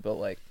family, but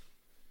like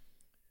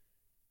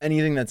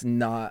anything that's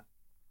not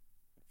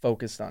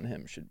focused on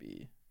him should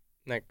be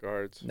neck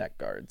guards. Like,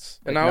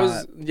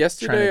 and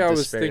yesterday I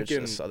was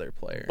thinking other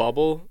player.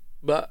 Bubble,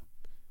 but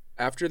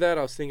after that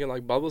I was thinking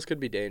like bubbles could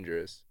be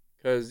dangerous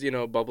because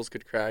bubbles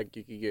could crack.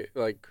 You could get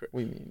like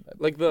what do you mean?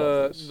 Like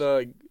the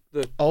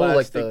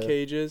plastic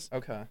cages.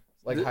 Okay,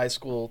 like high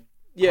school.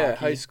 Yeah, hockey.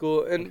 high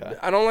school, and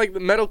I don't like the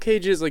metal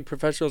cages. Like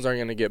professionals aren't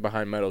gonna get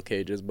behind metal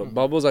cages, but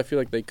bubbles I feel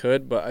like they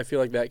could. But I feel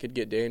like that could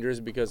get dangerous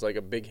because like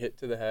a big hit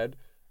to the head.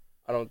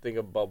 I don't think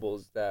a bubble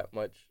is that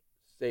much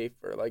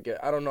safer. Like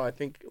I don't know. I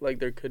think like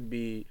there could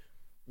be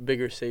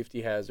bigger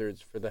safety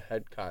hazards for the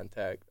head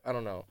contact. I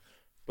don't know,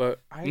 but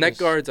neck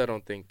guards I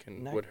don't think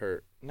would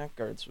hurt. Neck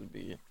guards would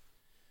be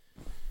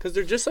because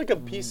they're just like a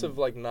piece of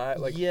like not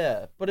like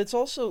but it's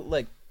also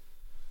like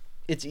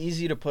it's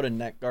easy to put a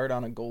neck guard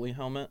on a goalie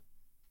helmet.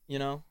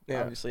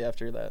 Obviously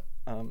after that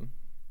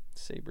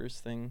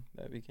Sabres thing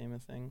that became a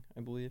thing,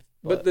 I believe.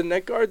 But the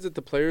neck guards that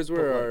the players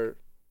wear are.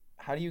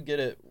 How do you get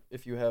it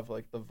if you have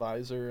like the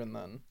visor and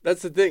then?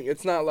 That's the thing.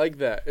 It's not like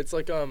that. It's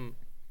like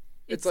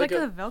It's like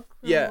a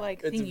Velcro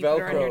like thing you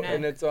put around your neck.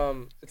 And it's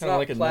not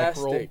like plastic. A neck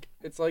roll.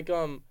 It's like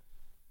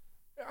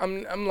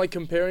I'm like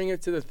comparing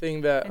it to the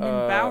thing that and then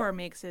Bauer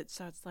makes it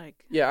so it's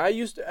like I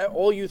used to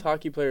all youth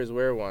hockey players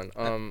wear one.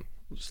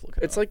 Just look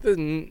it's like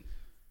the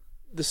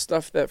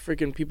stuff that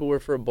freaking people wear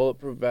for a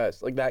bulletproof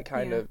vest, like that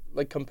kind of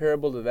like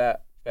comparable to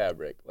that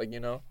fabric, like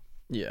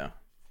Yeah.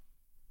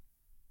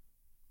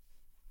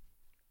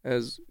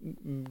 As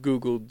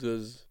Google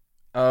does.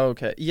 Oh,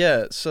 okay.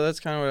 Yeah, so that's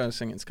kind of what I was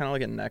saying. It's kind of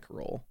like a neck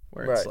roll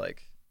where it's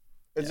like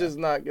it's just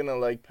not gonna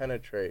like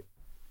penetrate.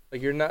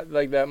 Like you're not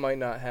like that might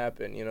not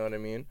happen. You know what I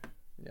mean?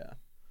 Yeah.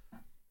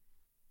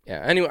 Yeah.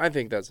 Anyway, I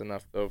think that's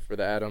enough though for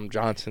the Adam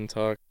Johnson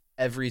talk.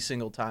 Every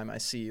single time I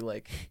see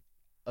like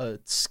a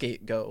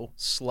skate go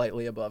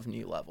slightly above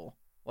knee level,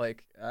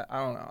 like I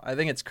don't know. I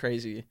think it's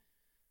crazy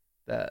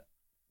that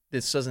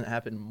this doesn't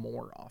happen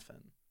more often.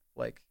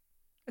 Like.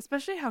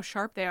 Especially how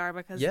sharp they are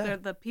because they're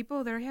the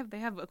people they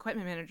have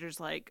equipment managers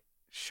like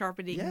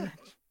sharpening. Yeah.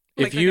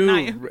 If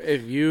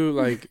you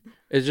like,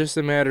 it's just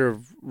a matter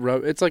of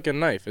it's like a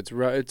knife. It's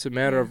a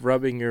matter of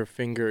rubbing your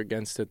finger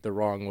against it the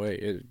wrong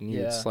way.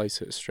 You would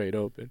slice it straight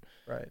open.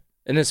 Right.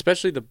 And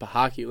especially the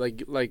hockey,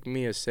 like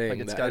Mia's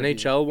saying, like the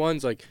NHL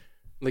ones, like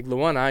the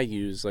one I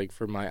use, like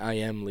for my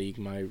IM league,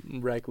 my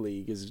rec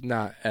league is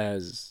not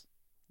as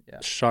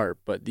sharp,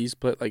 but these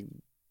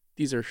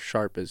are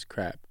sharp as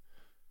crap.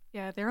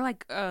 Yeah, they're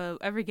like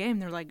every game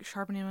they're like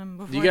sharpening them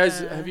before.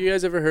 Have you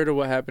guys ever heard of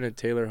what happened at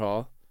Taylor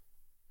Hall?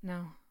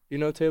 No. You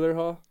know Taylor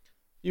Hall?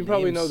 You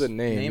probably know the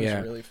name.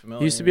 Name's really familiar.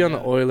 He used to be on the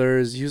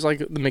Oilers. He was like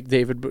the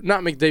McDavid, but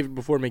not McDavid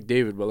before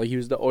McDavid, but like he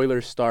was the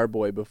Oilers star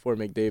boy before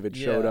McDavid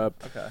showed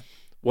up. Okay.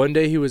 One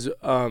day he was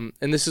and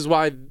this is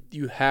why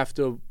you have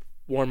to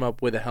warm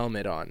up with a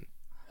helmet on.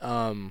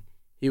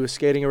 He was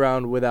skating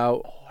around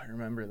without I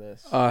remember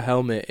this. A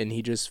helmet and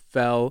he just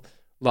fell.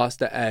 Lost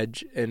the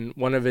edge, and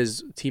one of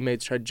his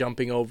teammates tried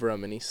jumping over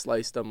him, and he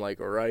sliced him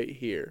like right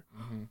here,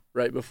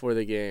 right before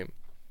the game.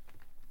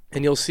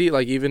 And you'll see,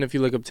 like even if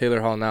you look up Taylor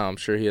Hall now, I'm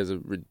sure he has a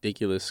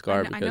ridiculous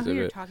scar because of it. I know who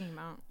you're talking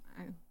about.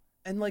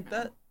 And like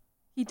that,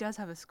 he does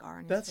have a scar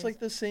on his that's face. like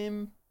the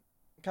same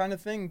kind of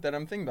thing that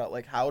I'm thinking about.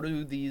 Like, how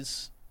do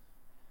these,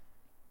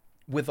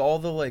 with all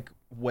the like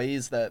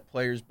ways that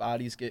players'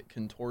 bodies get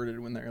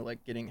contorted when they're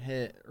like getting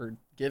hit or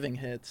giving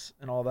hits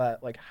and all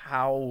that, like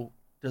how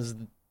does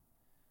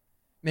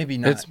maybe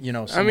not,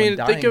 someone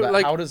dying, but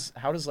like,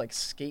 how does like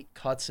skate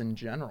cuts in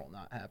general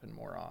not happen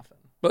more often?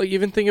 But like,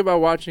 even think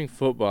about watching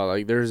football.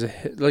 Like there's a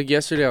hit, like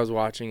yesterday I was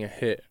watching a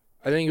hit.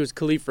 I think it was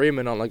Khalif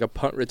Raymond on like a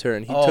punt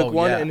return. He took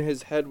one and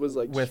his head was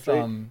like with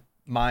straight.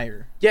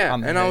 Meyer. Yeah,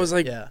 and I was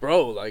like,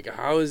 bro, like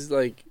how is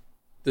like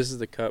this is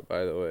the cut,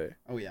 by the way.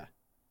 Oh yeah.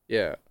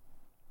 Yeah.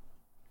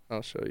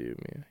 I'll show you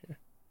me here.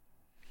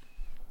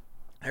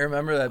 I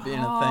remember that being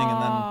a thing,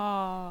 and then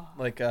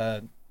like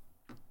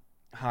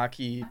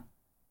hockey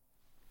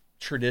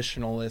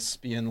traditionalists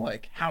being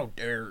like, "How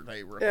dare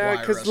they require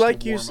us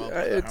like to warm up with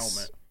a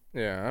helmet?"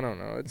 Yeah, I don't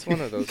know. It's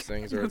one of those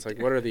things where it's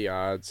like, what are the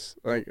odds?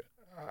 Like,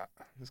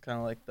 it's kind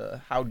of like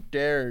the "How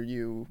dare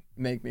you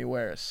make me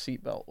wear a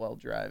seatbelt while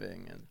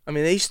driving?" And I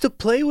mean, they used to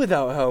play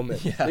without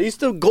helmets. Yeah.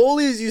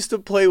 Goalies used to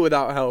play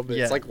without helmets.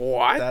 Yeah, like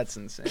what? That's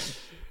insane.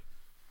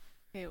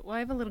 Okay, well, I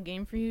have a little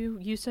game for you,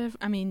 Yusuf.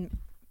 I mean,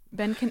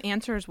 Ben can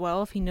answer as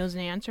well if he knows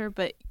an answer,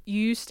 but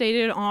you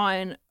stated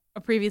on a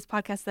previous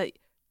podcast that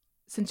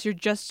since you're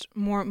just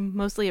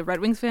mostly a Red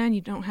Wings fan, you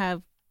don't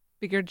have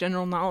bigger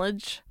general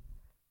knowledge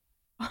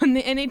on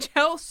the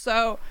NHL,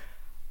 so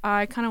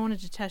I kind of wanted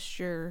to test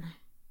your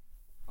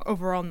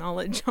overall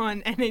knowledge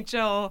on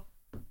NHL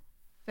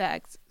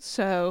facts.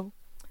 So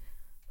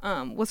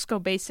let's go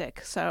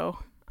basic. So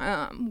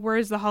Where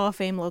is the Hall of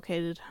Fame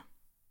located?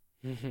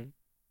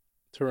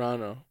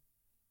 Toronto.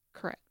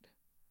 Correct.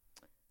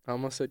 I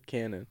almost said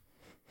Cannon.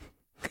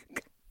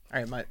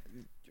 All right,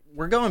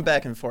 we're going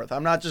back and forth.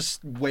 I'm not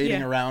just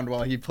waiting around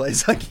while he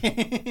plays a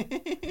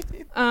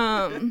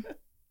game.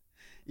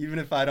 Even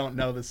if I don't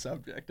know the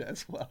subject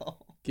as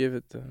well. Give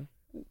it to him.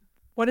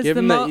 What is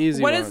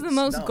the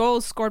most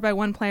goals scored by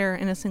one player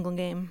in a single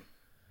game?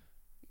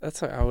 That's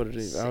how I would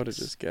have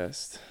just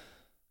guessed.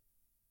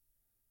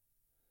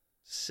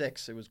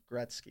 6. It was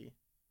Gretzky.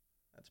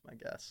 That's my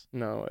guess.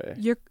 No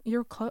way.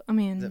 You're close. I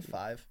mean, is it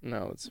 5?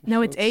 No, it's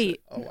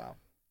 8. Oh wow.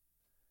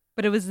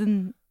 But it was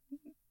in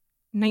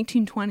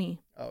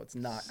 1920. Oh, it's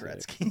not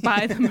Gretzky.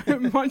 By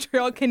the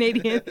Montreal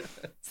Canadiens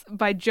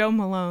by Joe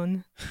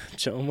Malone.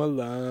 Joe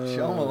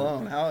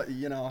Malone. How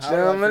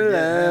Joe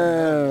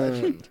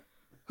Malone.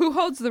 Who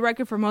holds the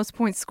record for most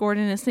points scored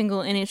in a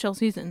single NHL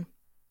season?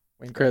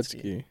 Wayne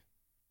Gretzky.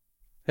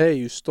 Hey,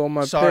 you stole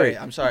my Sorry,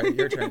 pick. I'm sorry.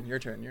 Your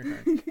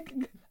turn.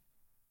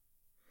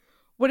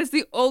 What is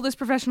the oldest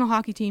professional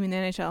hockey team in the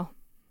NHL?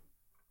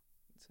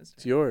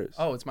 It's yours.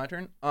 Oh, it's my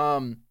turn.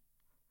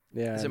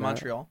 Yeah. Is it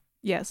Montreal?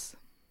 Yes.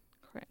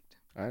 Correct.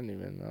 I didn't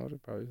even know.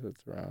 It probably said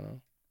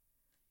Toronto.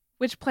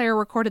 Which player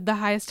recorded the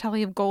highest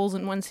tally of goals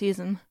in one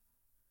season?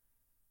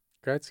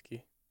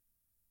 Gretzky.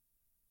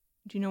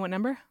 Do you know what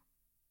number?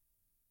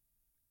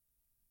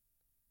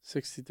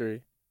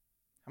 63.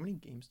 How many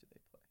games did they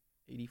play?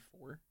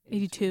 84?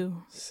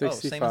 82. 65.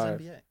 Oh, same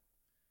as NBA.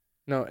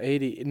 No,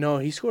 80. No,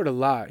 he scored a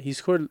lot. He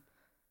could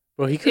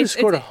have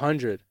scored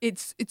 100.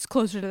 It's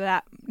closer to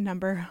that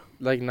number.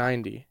 Like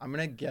 90. I'm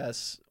going to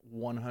guess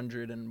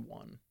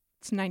 101.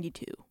 It's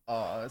 92. Oh,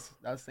 I was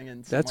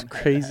thinking That's someone had to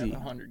crazy. have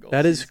 100 goals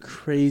That is season.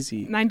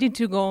 crazy.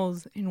 92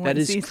 goals in one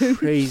season. That is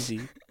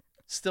crazy.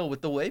 Still,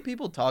 with the way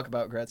people talk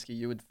about Gretzky,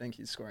 you would think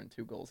he's scoring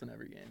 2 goals in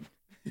every game.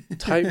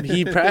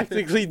 He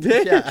practically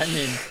did. Yeah, I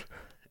mean,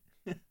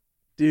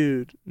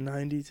 dude,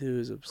 92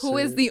 is absurd. Who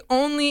is the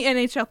only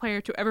NHL player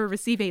to ever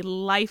receive a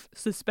life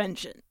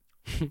suspension?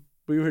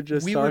 We were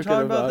talking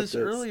about this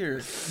earlier.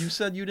 You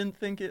said you didn't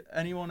think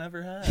anyone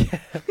ever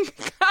had.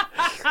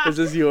 Is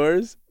this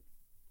yours?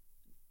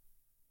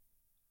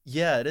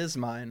 Yeah, it is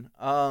mine.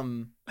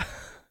 I'm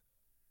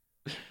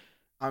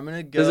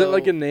gonna go. Is it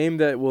like a name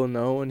that we'll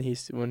know when he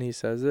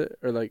says it,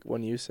 or like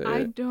when you say it?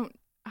 I don't.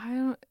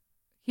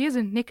 He has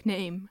a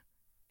nickname,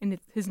 and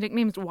his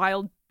nickname is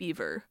Wild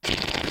Beaver.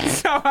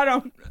 So I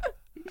don't.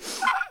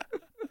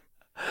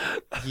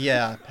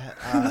 Yeah,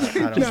 I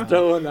don't Just know.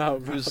 throwing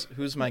out.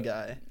 Who's my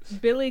guy?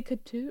 Billy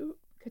Couture,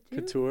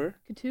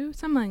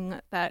 something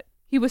like that.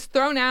 He was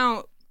thrown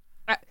out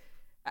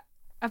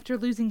after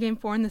losing Game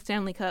 4 in the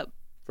Stanley Cup.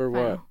 For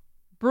what?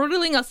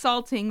 Brutally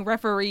assaulting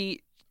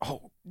referee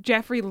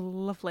Jeffrey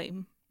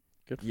Laflame.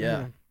 Good for Yeah,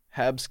 him.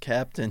 Habs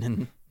captain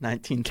in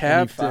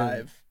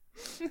 1925.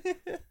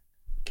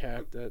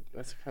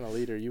 That's the kind of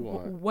leader you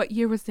want. What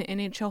year was the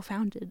NHL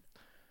founded?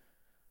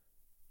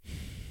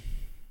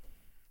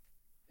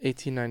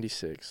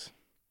 1896.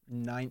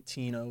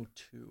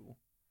 1902.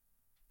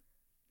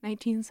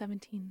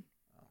 1917.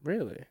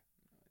 Really?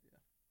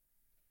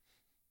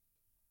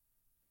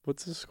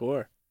 What's the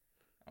score?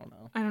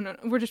 I don't know.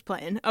 We're just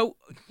playing. Oh,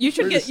 you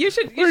should We're get.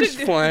 just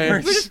playing.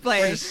 We're just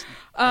playing.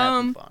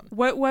 Having fun.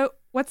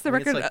 What's the I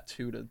think record? It's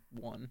like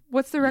 2-1.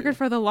 What's the record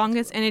for the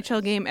longest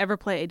NHL game ever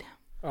played?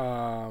 6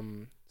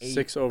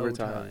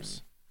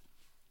 overtimes.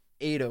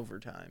 8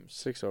 overtimes.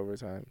 6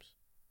 overtimes.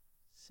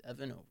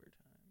 7 overtimes.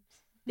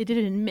 They did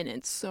it in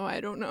minutes, so I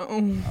don't know.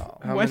 Oh.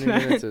 How What's many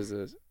that? minutes is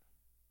this?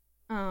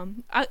 So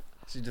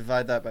you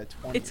divide that by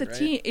 20. It's a right?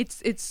 team.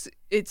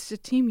 It's a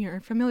team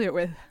you're familiar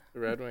with. The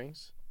Red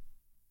Wings?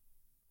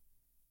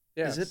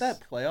 Yeah. Is it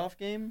that playoff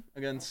game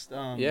against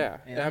yeah.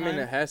 Anaheim? I mean,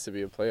 it has to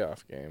be a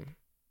playoff game.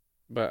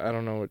 But I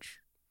don't know which.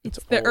 It's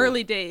the old.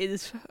 early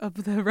days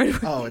of the Red Wings.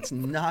 Oh, it's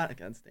not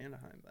against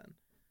Anaheim then.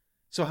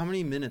 So how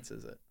many minutes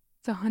is it?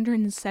 It's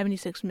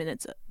 176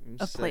 minutes of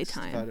 6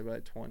 playtime. divided by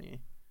 20.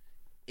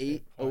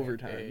 8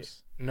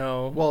 overtimes.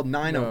 No. Well,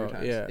 9 no,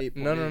 overtimes. Yeah.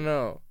 8.8.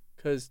 No.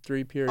 Because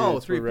 3 periods Oh,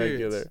 3 were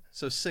regular. periods.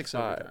 So 6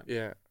 overtimes.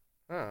 Yeah.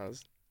 Oh,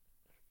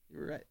 You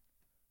were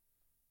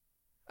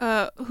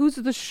right. Who's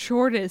the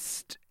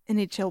shortest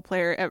NHL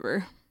player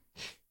ever?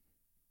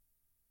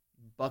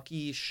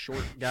 Bucky,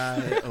 short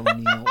guy,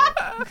 O'Neal.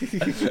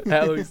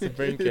 Alex the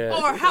Brinkhead.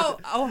 Or how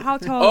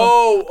tall?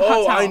 Oh,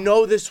 How tall? I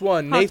know this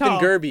one. How Nathan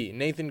tall? Gerby.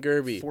 Nathan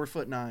Gerby.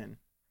 4'9".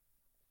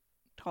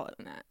 Taller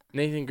than that.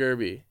 Nathan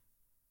Gerby.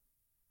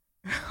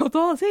 How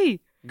tall is he?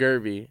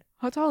 Gerby.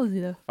 How tall is he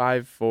though?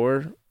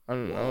 5'4". I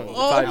don't know.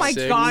 Oh my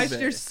 5'6". gosh,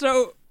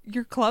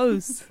 you're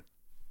close.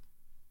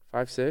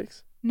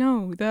 5'6".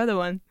 No, the other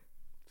one.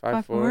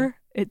 5'4".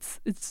 It's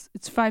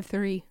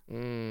 5'3".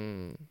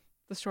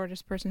 The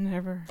shortest person to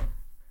ever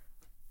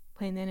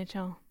play in the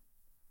NHL.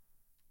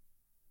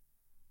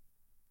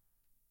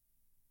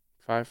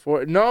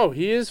 5'4". No,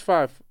 he is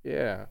 5.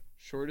 Yeah.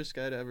 Shortest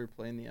guy to ever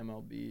play in the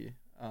MLB.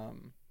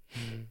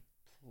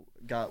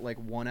 Got like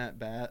 1 at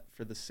bat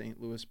for the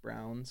St. Louis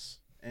Browns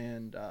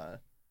and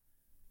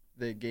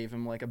they gave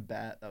him like a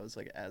bat that was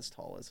like as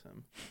tall as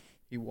him.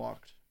 He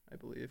walked, I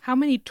believe. How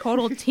many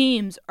total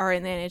teams are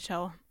in the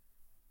NHL?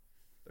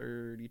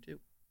 32.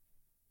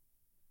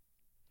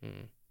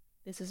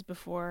 This is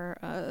before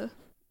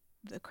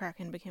the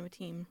Kraken became a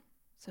team,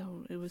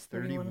 so it was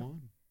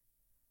 31.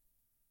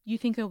 You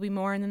think there'll be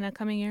more in the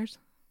coming years?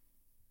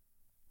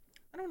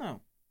 I don't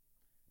know.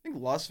 I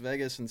think Las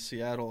Vegas and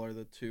Seattle are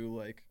the two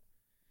like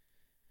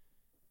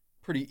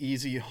pretty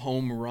easy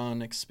home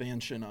run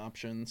expansion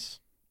options.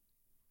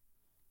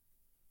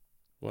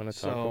 Want to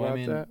talk about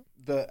that?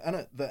 The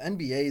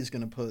NBA is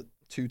going to put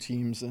 2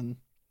 teams in.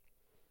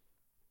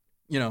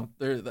 You know,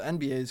 the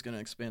NBA is going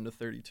to expand to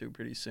 32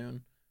 pretty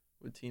soon,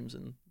 with teams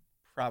in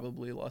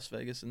probably Las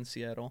Vegas and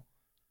Seattle.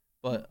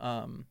 But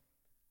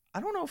I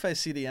don't know if I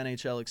see the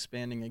NHL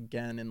expanding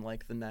again in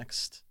like the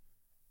next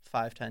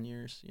 5-10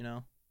 years. You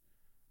know,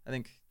 I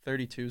think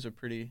 32 is a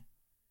pretty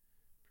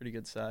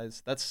good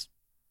size. That's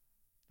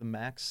the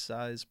max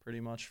size pretty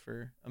much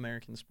for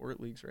American sport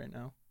leagues right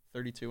now.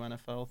 32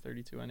 NFL,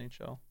 32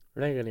 NHL.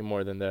 We're not getting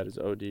more than that. Is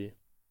OD.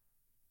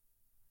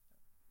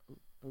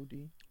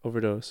 OD?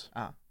 Overdose.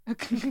 Ah.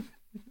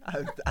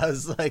 I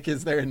was like,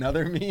 is there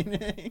another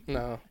meaning?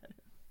 No.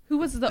 Who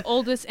was the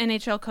oldest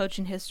NHL coach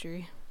in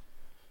history?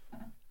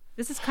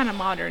 This is kind of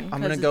modern.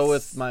 I'm going to go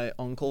with my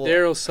uncle.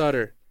 Daryl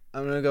Sutter.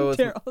 I'm going to go with...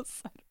 Daryl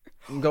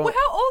Sutter. Wait,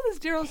 how old is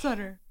Daryl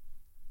Sutter?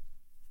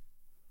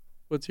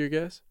 What's your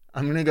guess?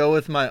 I'm going to go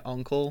with my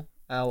uncle,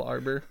 Al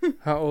Arbor.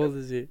 How old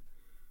is he?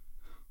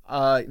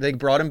 They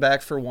brought him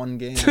back for one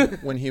game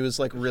when he was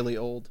like really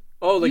old.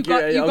 Oh, like your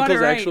uncle's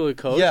right. actually a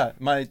coach? Yeah,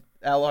 my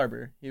Al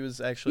Arbor. He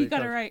was actually You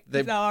got it right.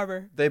 It's Al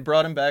Arbor. They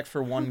brought him back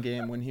for one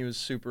game when he was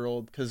super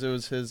old because it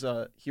was his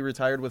he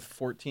retired with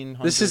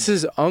 1,400. This is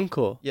his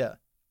uncle. Yeah.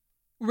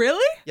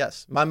 Really?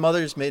 Yes. My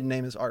mother's maiden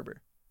name is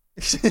Arbor.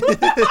 Wait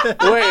a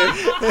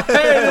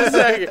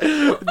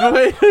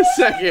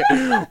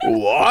second.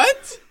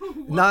 What?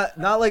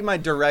 Not like my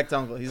direct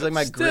uncle. He's like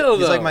my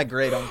he's like my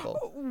great uncle.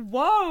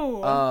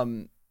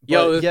 Whoa.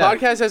 Yo, this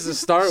podcast has to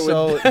start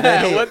with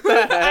that. What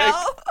the heck?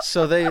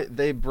 So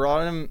they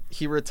brought him.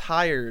 He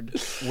retired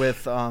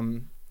with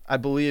I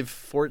believe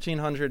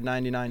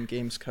 1,499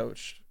 games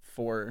coached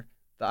for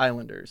the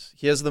Islanders.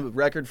 He has the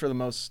record for the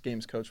most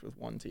games coached with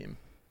one team.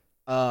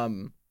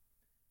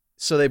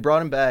 So they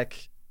brought him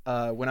back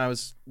when I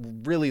was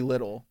really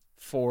little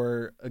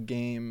for a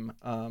game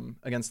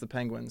against the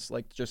Penguins,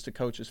 like just to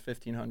coach his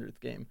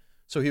 1,500th game.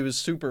 So he was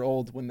super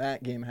old when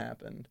that game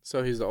happened.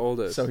 So he's the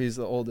oldest.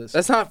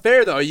 That's not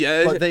fair though.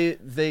 Yeah. But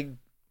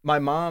my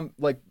mom,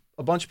 like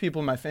a bunch of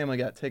people in my family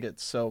got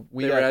tickets. So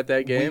they were at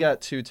that game? We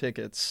got 2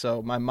 tickets.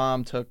 So my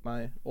mom took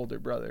my older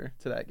brother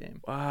to that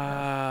game.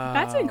 Wow.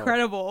 That's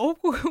incredible.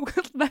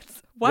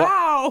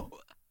 Wow.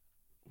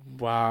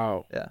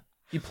 Wow. Yeah.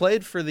 He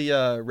played for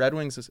the Red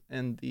Wings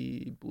and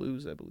the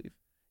Blues, I believe.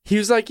 He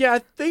was like, yeah, I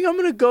think I'm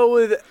going to go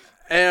with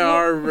Al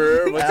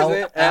Arbor. What's his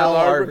name? Al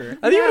Arbor.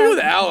 I think I'm going to go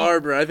with Al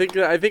Arbor. I think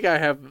I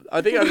have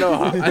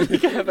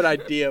an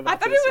idea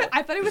about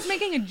I thought he was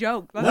making a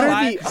joke. That's what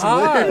why.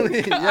 are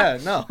the odds? Yeah,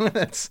 no.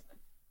 That's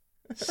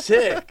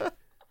sick.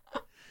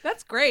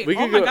 That's great. We Oh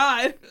could my go-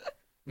 god.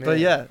 Man, but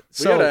yeah,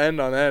 we gotta end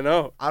on that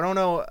note. I don't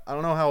know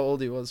how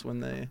old he was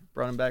when they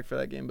brought him back for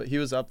that game, but he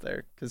was up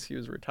there because he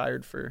was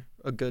retired for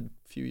a good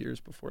few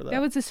years before that.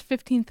 That was his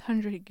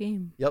 1,500th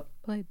game. Yep.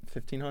 Played.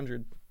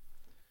 1,500.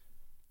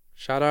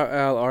 Shout out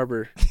Al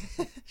Arbor.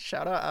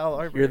 Shout out Al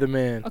Arbor. You're the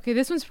man. Okay,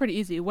 this one's pretty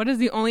easy. What is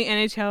the only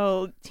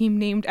NHL team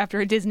named after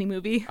a Disney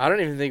movie? I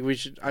don't even think we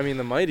should. I mean,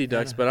 the Mighty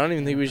Ducks, but I don't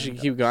even think we should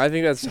keep going. I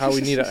think that's how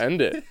we need to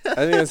end it. I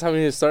think that's how we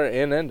need to start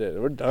and end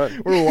it. We're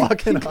done. We're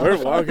walking off.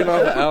 We're walking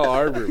off Al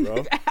Arbor,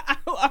 bro.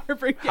 Al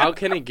Arbor. Yeah. How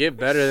can it get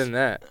better than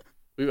that?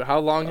 How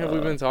long have we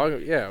been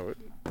talking? Yeah.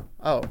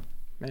 Oh,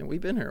 man,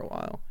 we've been here a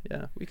while.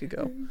 Yeah, we could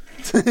go.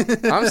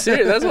 I'm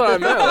serious. That's what I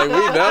meant.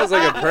 Like that was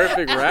like a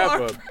perfect wrap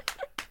up.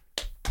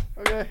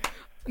 Okay.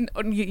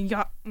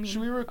 Yeah.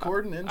 Should we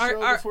record an intro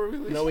before we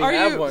leave? No, we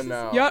have one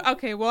now. Yeah.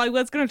 Okay. Well,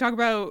 let's gonna talk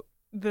about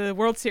the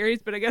World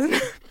Series, but I guess. Do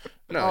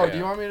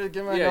you want me to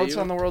give my notes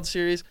on the World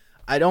Series?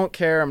 I don't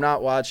care. I'm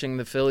not watching.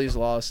 The Phillies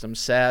lost. I'm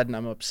sad and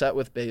I'm upset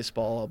with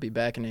baseball. I'll be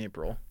back in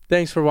April.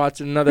 Thanks for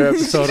watching another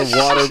episode of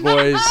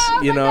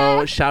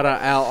Waterboys. Shout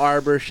out Al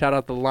Arbor. Shout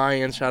out the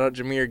Lions. Shout out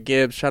Jameer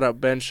Gibbs. Shout out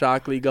Ben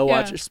Shockley. Go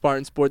watch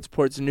Spartan Sports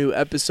Report's new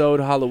episode,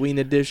 Halloween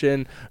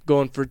edition.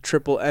 Going for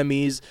triple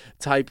Emmys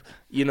type.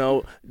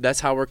 That's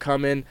how we're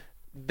coming.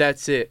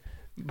 That's it.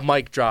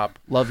 Mic drop.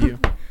 Love you.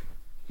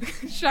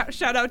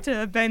 Shout out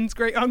to Ben's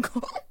great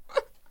uncle.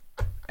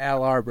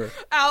 Al Arbor.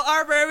 Al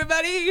Arbor,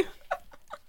 everybody.